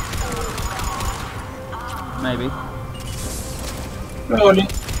 Maybe. Probably.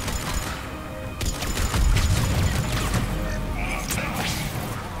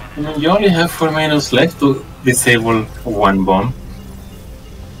 You only have 4 minutes left to disable one bomb.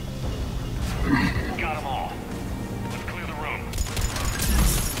 Got them all. Let's clear the room.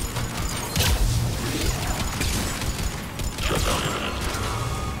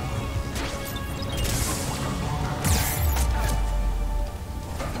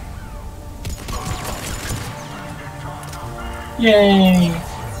 Yay!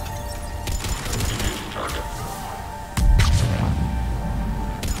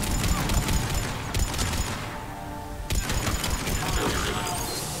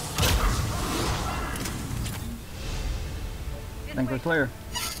 I think we're clear.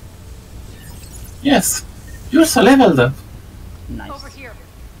 Yes! You're so leveled up! Nice. Over here.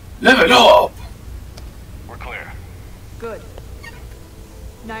 Level up! We're clear. Good.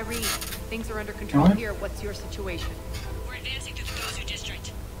 Nyreen, things are under control What? here. What's your situation? We're advancing to the Gozu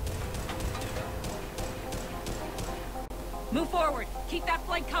district. Move forward. Keep that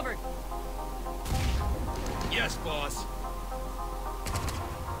flank covered. Yes, boss.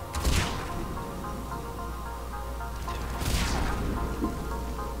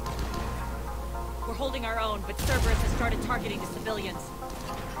 We're holding our own, but Cerberus has started targeting the civilians.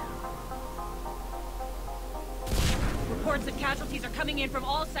 Reports of casualties are coming in from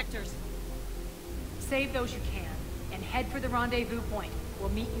all sectors. Save those you can, and head for the rendezvous point. We'll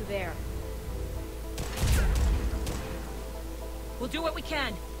meet you there. We'll do what we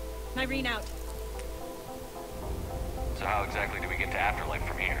can. Nyreen out. So how exactly do we get to Afterlife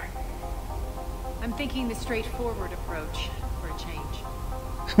from here? I'm thinking the straightforward approach for a change.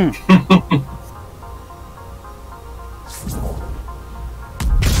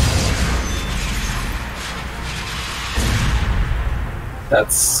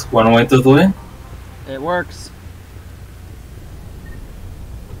 That's one way to do it. It works.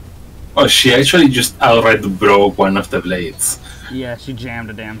 Oh, she actually just outright broke one of the blades. Yeah, she jammed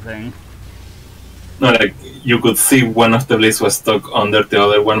a damn thing. No, like, you could see one of the blades was stuck under the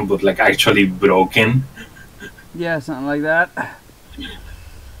other one, but like actually broken. Yeah, something like that.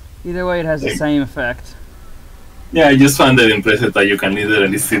 Either way, it has the same effect. Yeah, I just found it impressive that you can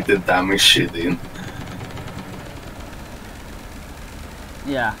literally see the damage shit in.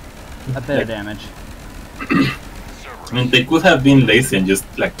 Yeah, a bit of damage. I mean, they could have been lazy and just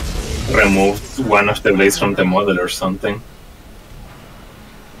like removed one of the blades from the model or something.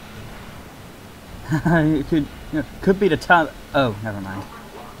 It could be the top. Oh, never mind.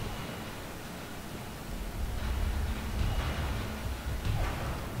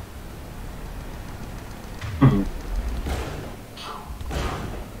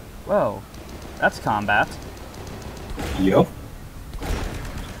 Whoa, that's combat. Yup.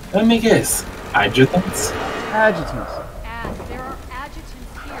 Let me guess. Adjutants? Adjutants. There are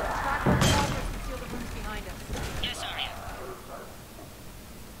adjutants here. Track the progress and seal the rooms behind us. Yes, Arya.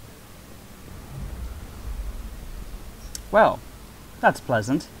 Well, that's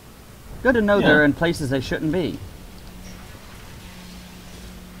pleasant. Good to know Yeah. they're in places they shouldn't be.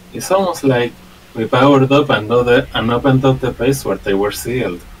 It's almost like we powered up and opened up the place where they were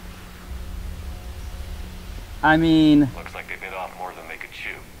sealed. I mean, Looks like they bit off more than they could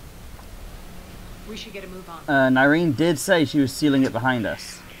chew. We should get a move on. Nyreen did say she was sealing it behind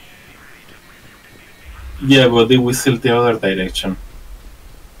us. Yeah, but did we seal the other direction?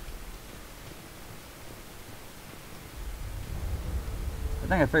 I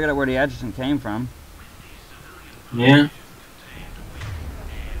think I figured out where the adjutant came from. Yeah.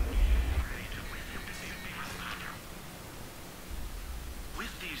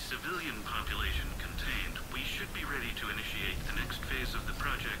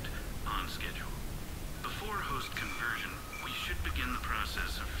 host conversion, we should begin the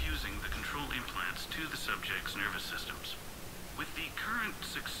process of fusing the control implants to the subject's nervous systems. With the current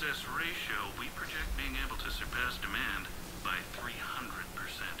success ratio, we project being able to surpass demand by 300%.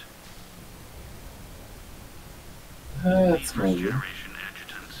 That's The maybe. first-generation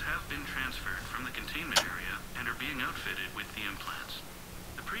adjutants have been transferred from the containment area and are being outfitted with the implants.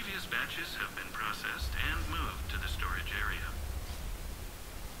 The previous batches have been processed and moved to the storage area.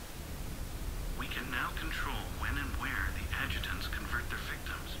 We can now control when and where the adjutants convert their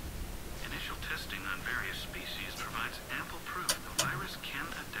victims. Initial testing on various species provides ample proof the virus can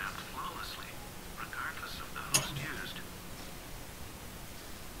adapt flawlessly, regardless of the host used.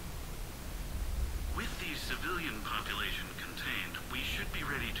 With the civilian population contained, we should be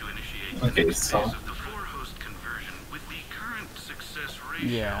ready to initiate the next phase of the 4-host conversion. With the current success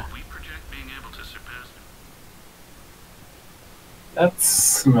ratio, we project being able to surpass.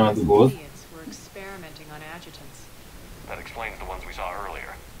 That's not good. Idiots were experimenting on adjutants. That explains the ones we saw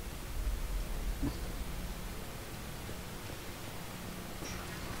earlier.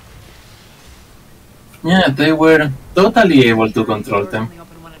 Yeah, they were totally able to control them. Only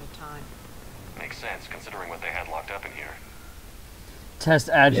open one at a time. Makes sense, considering what they had locked up in here. Test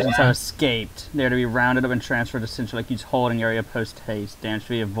adjutants have escaped. They are to be rounded up and transferred to Central Lake's holding area post-haste. Damage to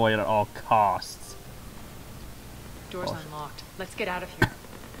be avoided at all costs. Door's unlocked. Let's get out of here.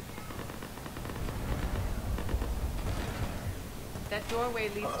 That doorway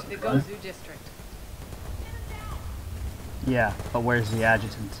leads to the Gozu district. Yeah, but where's the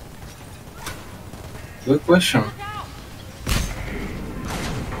adjutant? Good question.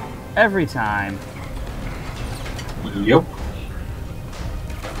 Every time. Yup.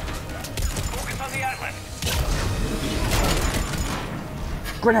 Focus on the outlet.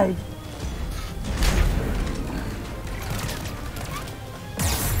 Grenade!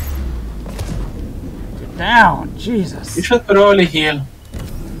 Get down! Jesus! You should probably heal.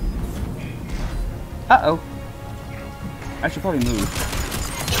 Uh-oh. I should probably move.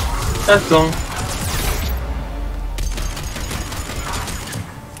 That's all.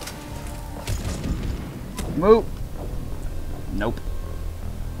 Move! Nope.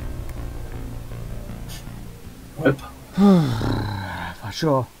 Yep. For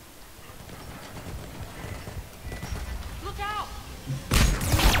sure. Look out!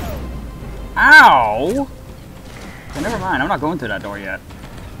 Ow! Okay, never mind, I'm not going through that door yet.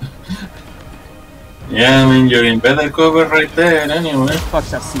 Yeah, I mean, you're in better cover right there anyway.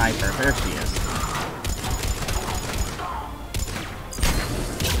 Fuck's that sniper? There she is.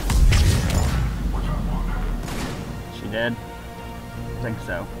 She dead? I think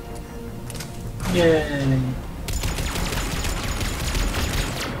so. Yay.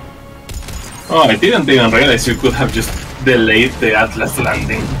 Oh, I didn't even realize you could have just delayed the Atlas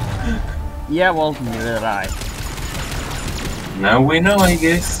landing. Yeah, well, neither did I. Now we know, I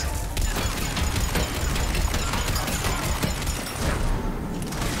guess.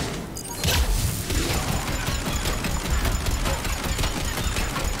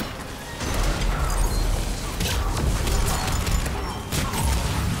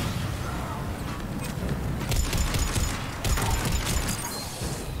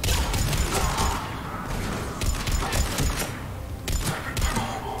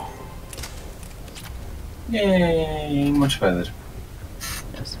 Yay, much better.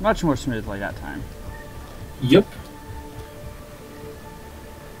 Yes, much more smoothly that time. Yep.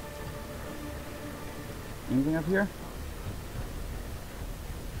 Anything up here?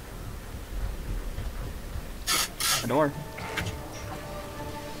 A door.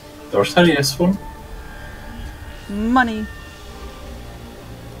 Doors are useful. Money.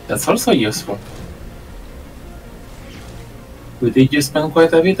 That's also useful. We did just spend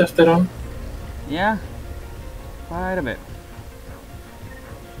quite a bit after all. Yeah. Quite a bit.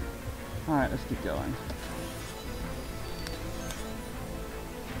 Alright, let's keep going.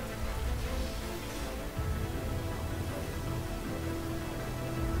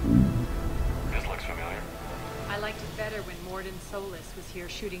 This looks familiar. I liked it better when Morden Solis was here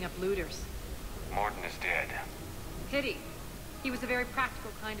shooting up looters. Morden is dead. Pity. He was a very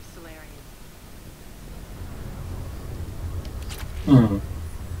practical kind of Solarian. Hmm.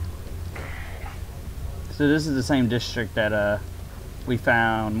 So this is the same district that we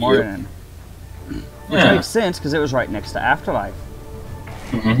found Morgan in. Which Yeah. makes sense because it was right next to Afterlife.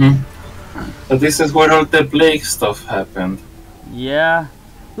 But this is where all the plague stuff happened. Yeah.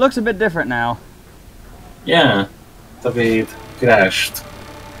 Looks a bit different now. Yeah. It's a bit crashed.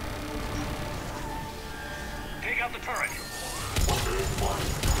 Take out the turret.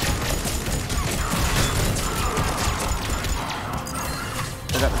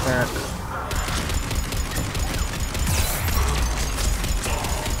 Pick up the turret.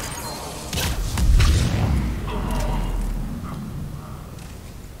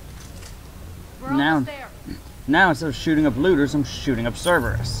 Now, instead of shooting up looters, I'm shooting up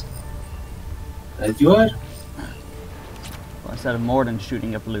Cerberus. You are? Well, instead of more than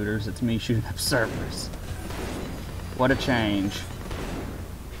shooting up looters, it's me shooting up Cerberus. What a change.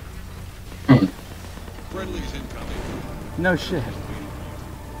 Friendly's incoming. No shit.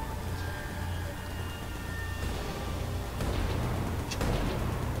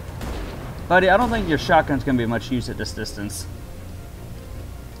 Buddy, I don't think your shotgun's gonna be much use at this distance.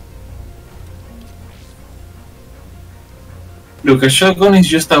 Look, a shotgun is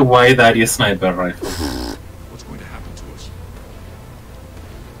just a wide area sniper rifle. What's going to happen to us?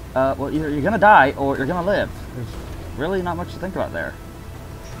 Well, either you're gonna die or you're gonna live. There's really not much to think about there.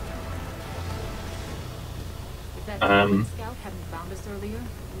 If that scout hadn't found us earlier,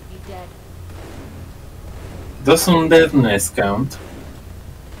 we'd be dead. Does undeadness count?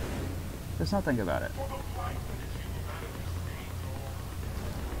 Let's not think about it.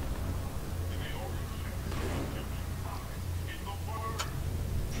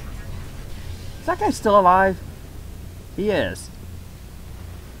 Is that guy still alive? He is.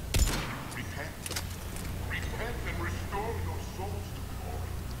 Repent. Repent and restore your souls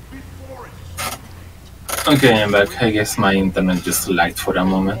to glory before it is. Okay, I'm back. I guess my internet just lagged for a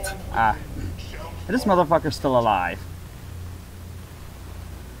moment. Ah. This motherfucker's still alive.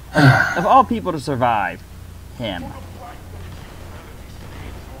 Of all people to survive, him.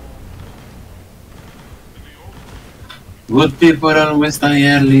 Good people always die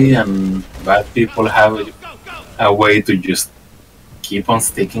early, and bad people have a way to just keep on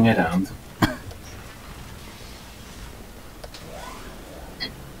sticking around.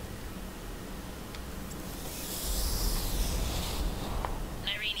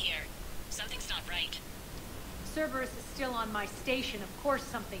 Irene here. Something's not right. Cerberus is still on my station. Of course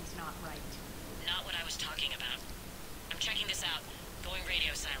something's not right. Not what I was talking about. I'm checking this out. Going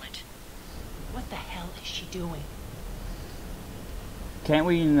radio silent. What the hell is she doing? Can't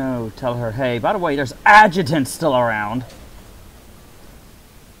we, tell her, hey, by the way, there's adjutants still around.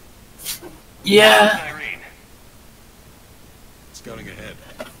 Yeah. Irene. Scouting ahead.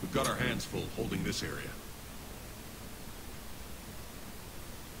 We've got our hands full holding this area.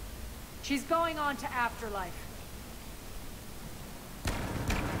 She's going on to Afterlife.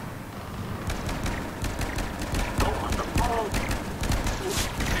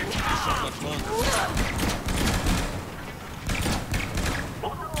 It's not much longer.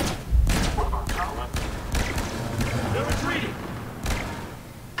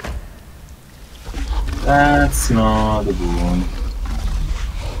 That's not a good.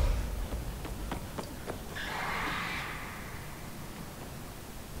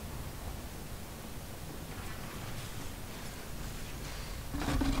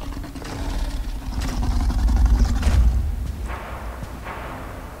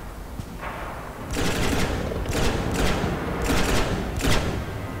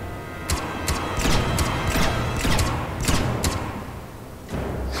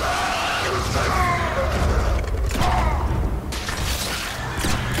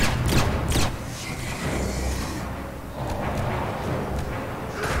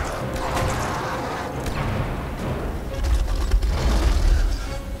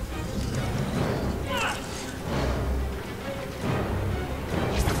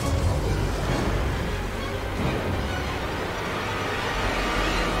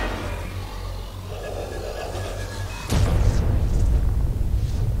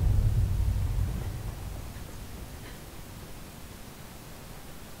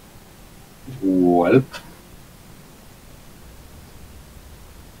 Well,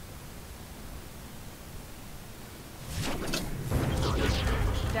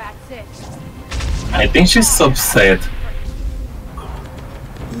 That's it. I think she's upset.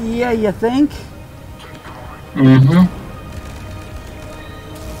 Yeah, you think? Mm-hmm.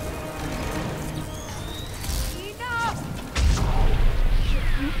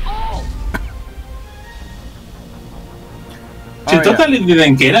 She Oh, totally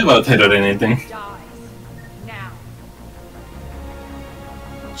didn't care about her or anything. Now.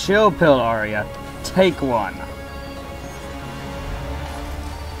 Chill pill, Arya. Take one.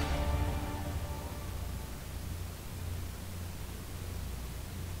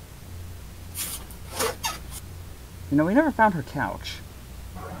 We never found her couch.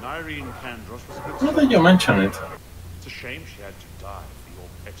 Irene Kandros was a good Now that you mention it. It's a shame she had to die for your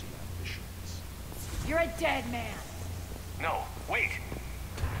petty ambitions. You're a dead man. No, wait.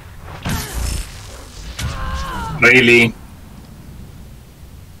 Really?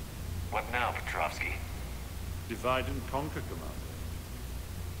 What now, Petrovsky? Divide and conquer, Commander.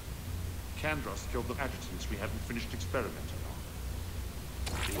 Kandros killed the adjutants we hadn't finished experimenting on.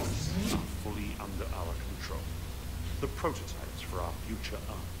 These are fully under our control. the prototypes for our future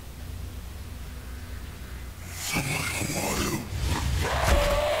army.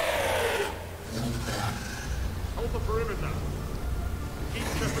 Hold the perimeter. Keep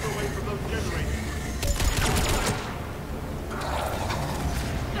Shepard away from those generators.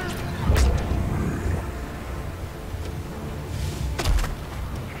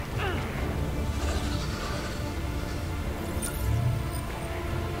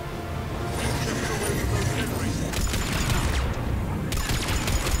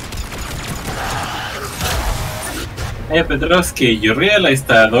 Hey Petrovsky, you realize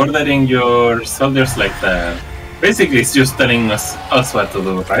that ordering your soldiers like that basically is just telling us what to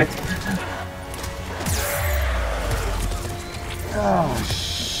do, right? Oh,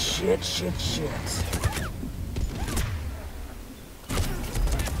 shit.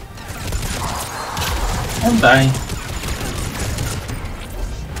 I'm dying.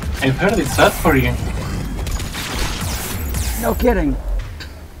 I've heard it's bad for you. No kidding.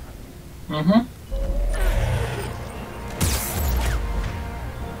 Mm-hmm.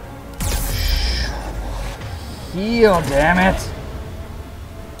 Heal, damn it!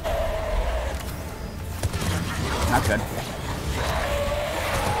 Not good.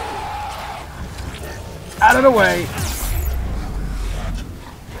 Out of the way!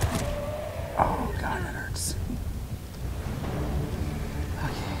 Oh god, that hurts.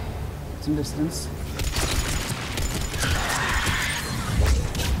 Okay, some distance.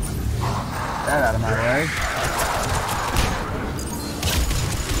 That out of my way.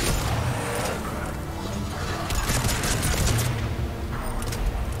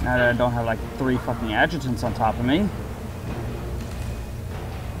 Now that I don't have like 3 fucking adjutants on top of me.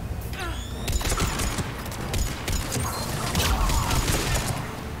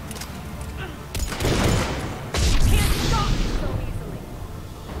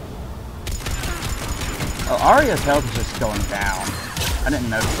 Oh, Arya's health is just going down. I didn't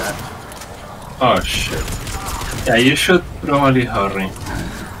notice that. Oh shit. Yeah, you should probably hurry.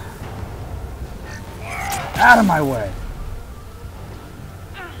 Out of my way!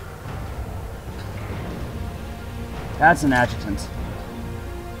 That's an adjutant.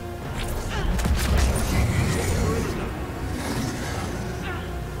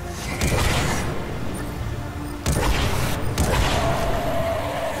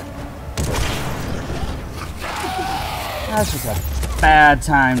 That's just a bad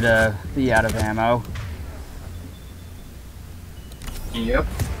time to be out of ammo. Yep.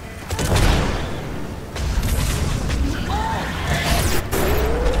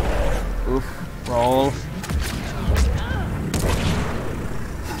 Oof. Roll.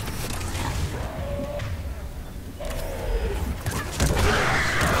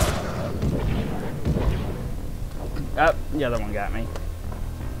 Oh, the other one got me.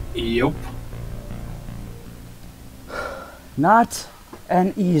 Yep. Not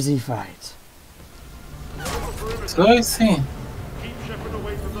an easy fight. So I see. Keep Shepard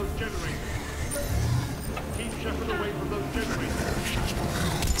away from those generators. Keep Shepard away from those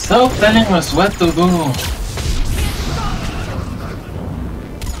generators. Stop telling us what to do.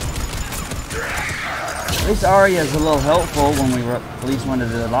 At least Arya is a little helpful when we release one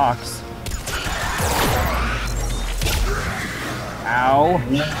of the locks. Ow.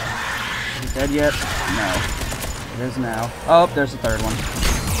 Is it dead yet? No. It is now. Oh, there's the third one.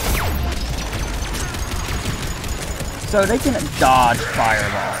 So they can dodge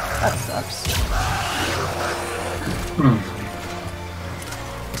fireball. That sucks.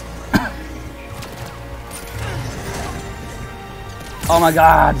 Oh my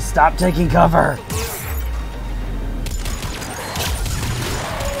god, stop taking cover!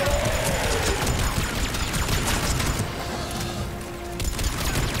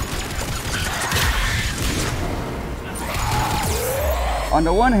 On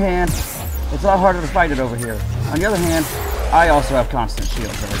the one hand, it's a lot harder to fight it over here. On the other hand, I also have constant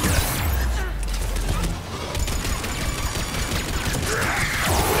shields over here.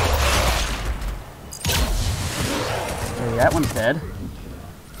 Okay, that one's dead.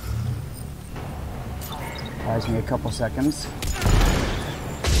 Buys me a couple seconds.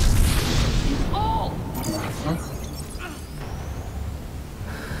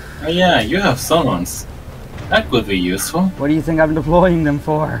 Oh yeah, you have summons. That could be useful. What do you think I'm deploying them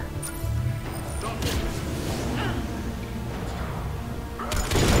for?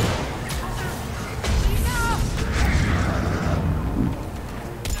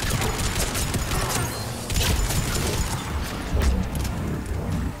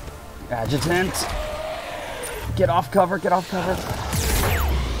 Adjutant! Get off cover, get off cover.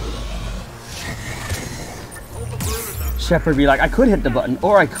 Shepard be like, I could hit the button,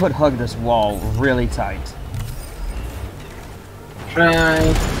 or I could hug this wall really tight.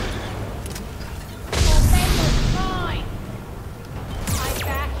 Right.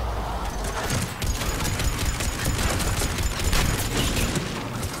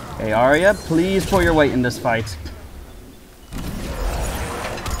 Hey, Arya, please pull your weight in this fight.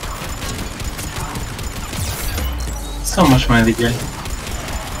 So much Medicaid.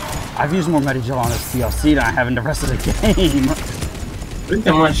 I've used more Medigel on this DLC than I have in the rest of the game.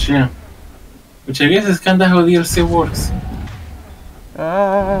 Pretty much, yeah. Which I guess is kinda how DLC works.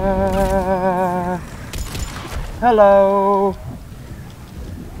 Hello.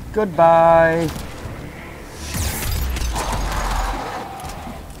 Goodbye.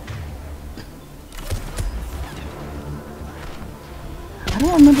 I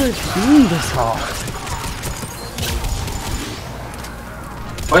don't remember it being this hard.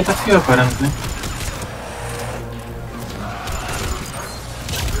 Quite a few, apparently.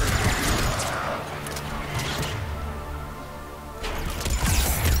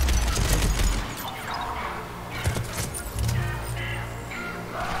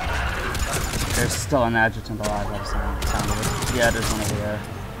 There's still an adjutant alive by the sound of it. Yeah, there's one over there.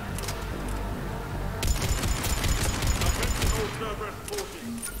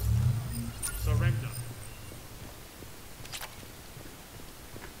 Surrender.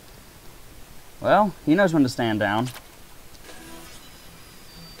 Well, he knows when to stand down.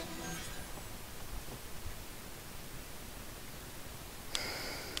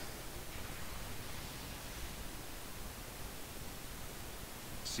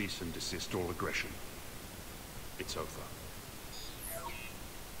 Cease and desist all aggression. It's over.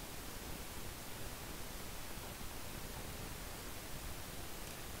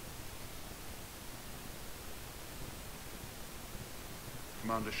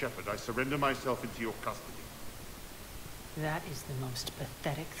 Commander Shepard, I surrender myself into your custody. That is the most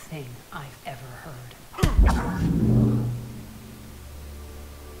pathetic thing I've ever heard.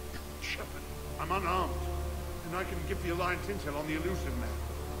 Shepard, I'm unarmed, and I can give the Alliance intel on the elusive man.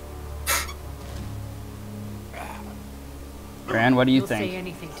 Rand, what do you You'll think? say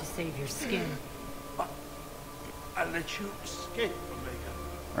anything to save your skin. I'll let you escape, Omega.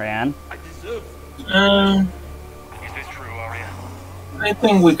 Rand? I deserve it. Is this true, Arya? I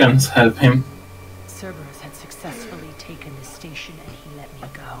think we can help him. Cerberus had successfully taken the station and he let me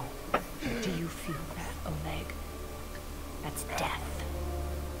go. Do you feel that, Oleg? That's death.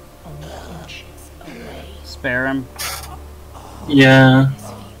 Only inches away. Spare him. Yeah. This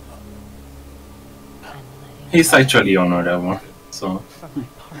feeling. I'm letting He's actually honorable, so. for my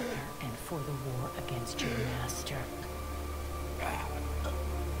partner and for the war against your master.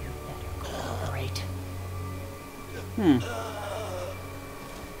 You better cooperate.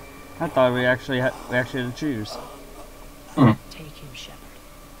 I thought we actually had to choose. Take him, Shepard.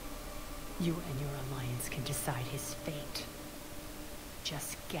 You and your alliance can decide his fate.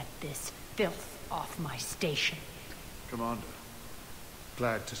 Just get this filth off my station. Commander,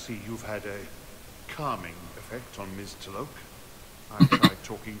 glad to see you've had a calming effect on Ms. Tilok. I tried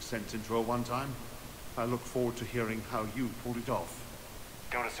talking sense into her one time. I look forward to hearing how you pulled it off.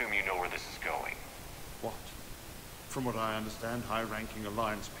 Don't assume you know where this is going. What? From what I understand, high-ranking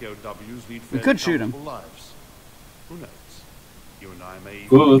Alliance POWs lead We fairly could shoot him. comfortable lives. Who knows? You and I may even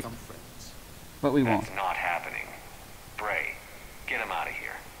Good. become friends. But we won't. That's not happening. Bray, get him out of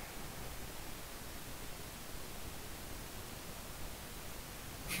here.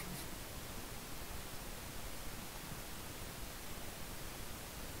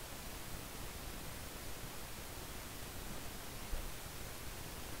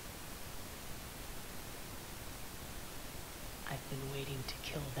 I've been waiting to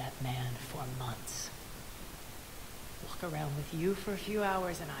kill that man for months. Walk around with you for a few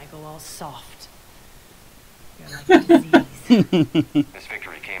hours and I go all soft. You're like a disease. This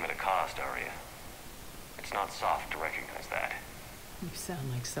victory came at a cost, Arya. It's not soft to recognize that. You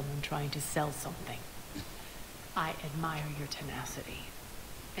sound like someone trying to sell something. I admire your tenacity.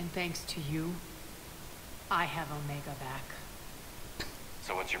 And thanks to you, I have Omega back.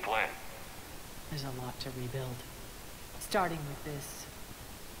 So what's your plan? There's a lot to rebuild. Starting with this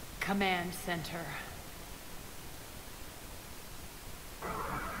command center.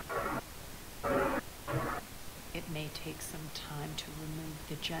 It may take some time to remove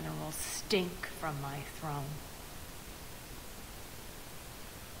the general stink from my throne.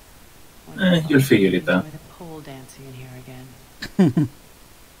 You'll figure it out. Enjoy the pole dancing in here again.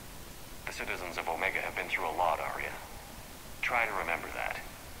 The citizens of Omega have been through a lot, Arya. Try to remember that.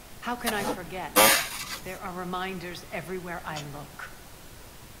 How can I forget? There are reminders everywhere I look.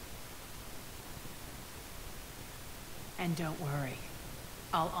 And don't worry.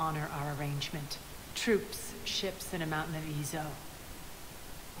 I'll honor our arrangement. Troops, ships, and a mountain of Ezo.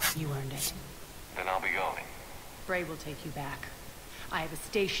 You earned it. Then I'll be going. Bray will take you back. I have a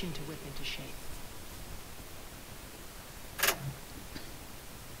station to whip into shape.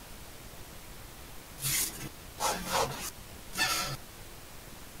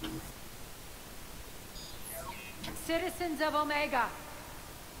 Citizens of Omega,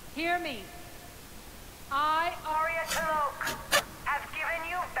 hear me. I, Arya Talok, have given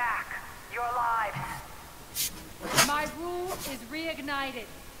you back your lives. My rule is reignited.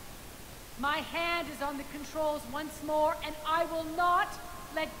 My hand is on the controls once more, and I will not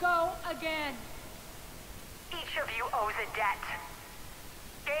let go again. Each of you owes a debt.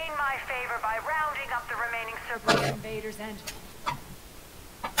 Gain my favor by rounding up the remaining Cerberus invaders, and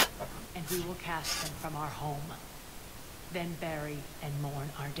we will cast them from our home. Then bury and mourn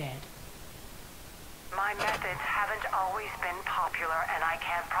our dead. My methods haven't always been popular, and I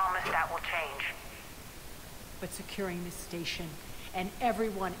can't promise that will change. But securing this station and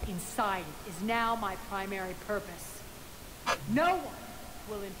everyone inside it is now my primary purpose. No one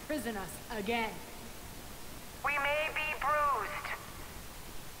will imprison us again. We may be bruised.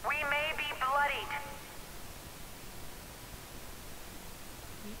 We may be bloodied.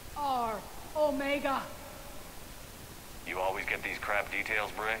 We are Omega. You always get these crap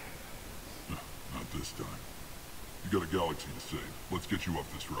details, Bray? Not this time. You got a galaxy to save. Let's get you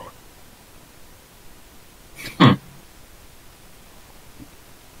off this rock.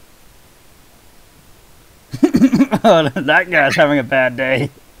 Oh, that guy's having a bad day.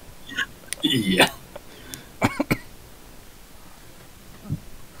 Yeah.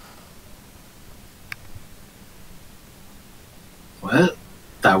 Well,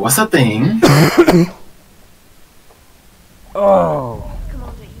 that was a thing. Oh.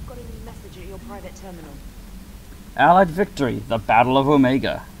 Commander, you've got a new message at your private terminal. Allied victory, the Battle of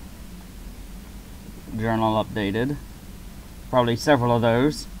Omega. Journal updated. Probably several of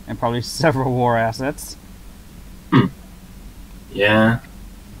those, and probably several war assets. Yeah.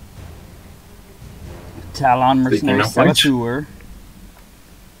 Talon mercenary Speaking of which. saboteur.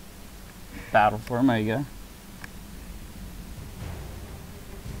 Battle for Omega.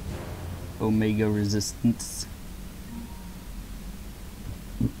 Omega resistance.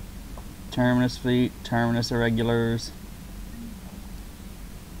 Terminus fleet, Terminus irregulars.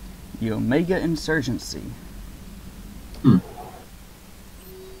 The Omega insurgency.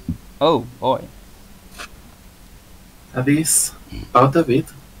 Oh boy. That is out of it.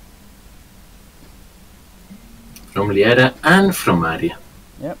 From Liara and from Arya.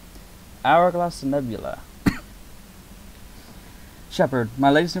 Yep. Hourglass Nebula. Shepard, my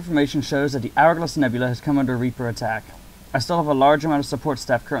latest information shows that the Hourglass Nebula has come under Reaper attack. I still have a large amount of support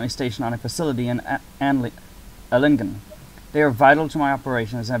staff currently stationed on a facility in Alingen. They are vital to my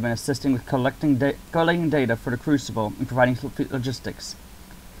operations and have been assisting with collating data for the Crucible and providing logistics.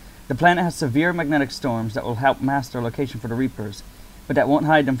 The planet has severe magnetic storms that will help mask their location for the Reapers, but that won't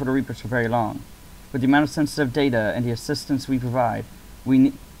hide them for the Reapers for very long. With the amount of sensitive data and the assistance we provide, we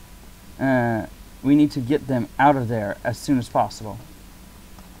need to get them out of there as soon as possible.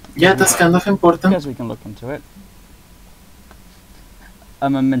 Yeah, that's kind of important. Because we can look into it. A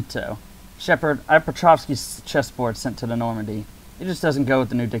memento. Shepard, I have Petrovsky's chessboard sent to the Normandy. It just doesn't go with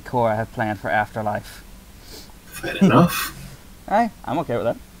the new decor I have planned for Afterlife. Fair enough. Alright, I'm okay with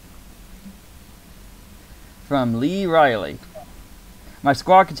that. From Lee Riley. My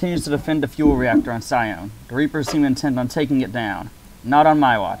squad continues to defend the fuel reactor on Scion. The Reapers seem intent on taking it down. Not on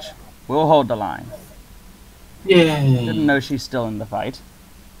my watch. We'll hold the line. Yay. Didn't know she's still in the fight.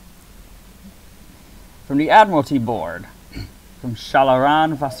 From the Admiralty Board. From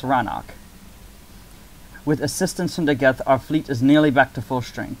Shalaran Vasranak. With assistance from the Geth, our fleet is nearly back to full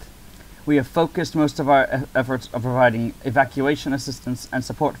strength. We have focused most of our efforts on providing evacuation assistance and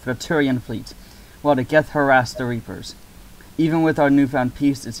support for the Turian fleet, while the Geth harass the Reapers. Even with our newfound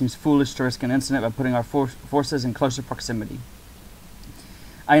peace, it seems foolish to risk an incident by putting our forces in closer proximity.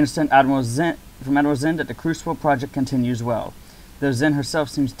 I understand from Admiral Zinn that the Crucible project continues well, though Zinn herself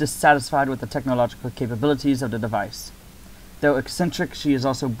seems dissatisfied with the technological capabilities of the device. Though eccentric, she is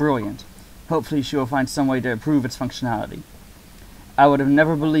also brilliant. Hopefully she will find some way to improve its functionality. I would have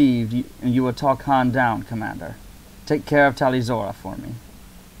never believed you would talk Han down, Commander. Take care of Talizora for me.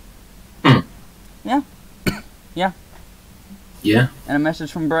 Yeah. Yeah. Yeah. And a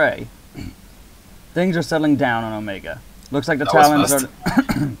message from Bray. Things are settling down on Omega. Looks like the Talons are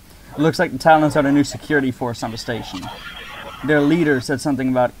looks like the Talons are the new security force on the station. Their leader said something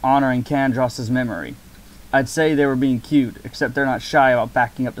about honoring Kandros' memory. I'd say they were being cute, except they're not shy about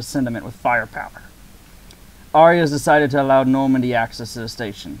backing up the sentiment with firepower. Arya's decided to allow Normandy access to the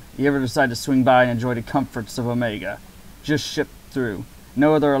station. You ever decide to swing by and enjoy the comforts of Omega? Just ship through.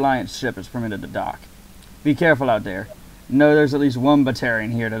 No other Alliance ship is permitted to dock. Be careful out there. Know there's at least one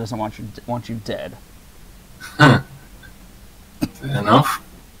Batarian here that doesn't want you dead. Huh. Fair enough.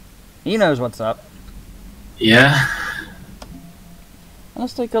 He knows what's up. Yeah.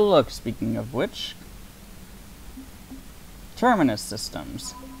 Let's take a look, speaking of which. Terminus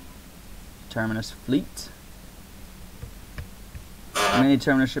systems. Terminus fleet. Many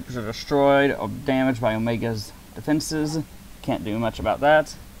Terminus ships are destroyed or damaged by Omega's defenses. Can't do much about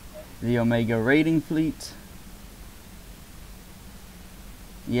that. The Omega raiding fleet.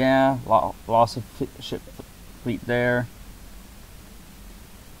 Yeah, loss of ship fleet there.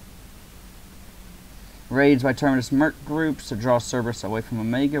 Raids by Terminus merc groups to draw Cerberus away from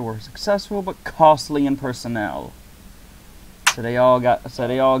Omega were successful but costly in personnel. So they all got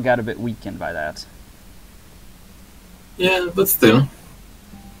a bit weakened by that. Yeah, but still,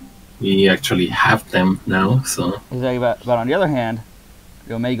 we actually have them now. So. Exactly, but on the other hand,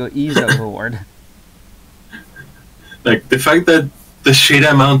 the Omega Ezo Horde. Like the fact that the sheer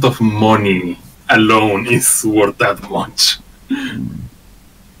amount of money alone is worth that much.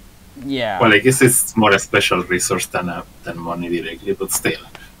 Yeah. Well, I guess it's more a special resource than money directly, but still.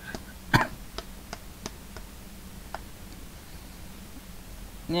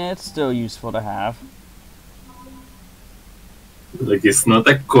 Yeah, it's still useful to have. Like, it's not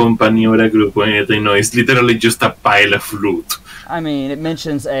a company or a group or anything, no, it's literally just a pile of loot. I mean, it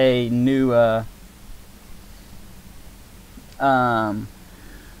mentions a new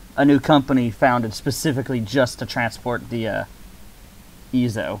company founded specifically just to transport the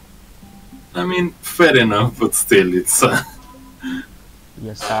Ezo. I mean, fair enough, but still, it's... The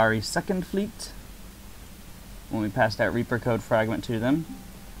Asari Second Fleet. When we pass that Reaper code fragment to them.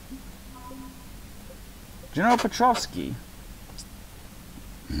 General Petrovsky.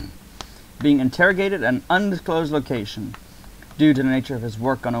 Being interrogated at an undisclosed location. Due to the nature of his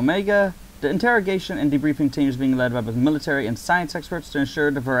work on Omega, the interrogation and debriefing team is being led by both military and science experts to ensure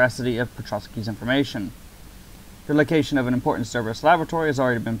the veracity of Petrovsky's information. The location of an important Cerberus laboratory has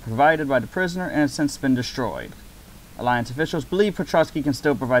already been provided by the prisoner and has since been destroyed. Alliance officials believe Petrovsky can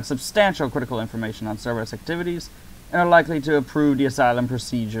still provide substantial critical information on Cerberus activities and are likely to approve the asylum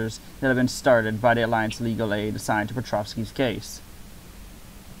procedures that have been started by the Alliance legal aid assigned to Petrovsky's case.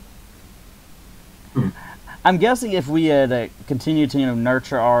 I'm guessing if we had continued to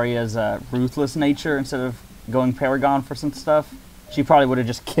nurture Arya's ruthless nature instead of going Paragon for some stuff, she probably would have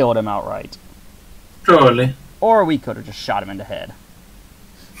just killed him outright. Probably. Or we could have just shot him in the head.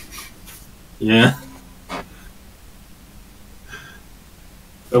 Yeah.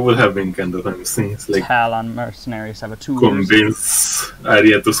 That would have been kind of amusing. It's like Talon mercenaries have a tool. Convince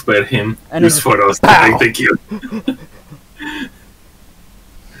Arya to spare him. And just for us to take the kill.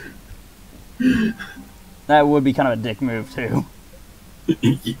 That would be kind of a dick move, too.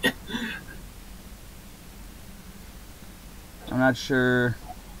 Yeah. I'm not sure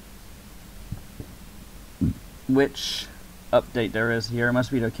which update there is here. It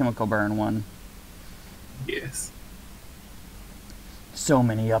must be the chemical burn one. Yes. So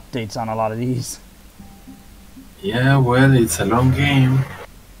many updates on a lot of these. Yeah, well, it's a long game.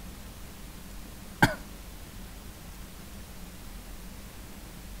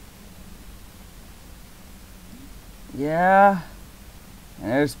 Yeah.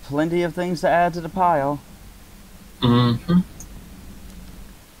 And there's plenty of things to add to the pile. Mm-hmm.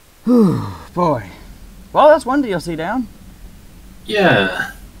 Whew, boy. Well, that's one DLC down.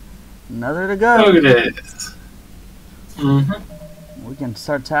 Yeah. Another to go. Look at this. Mm-hmm. We can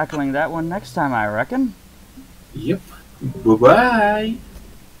start tackling that one next time, I reckon. Yep. Bye-bye.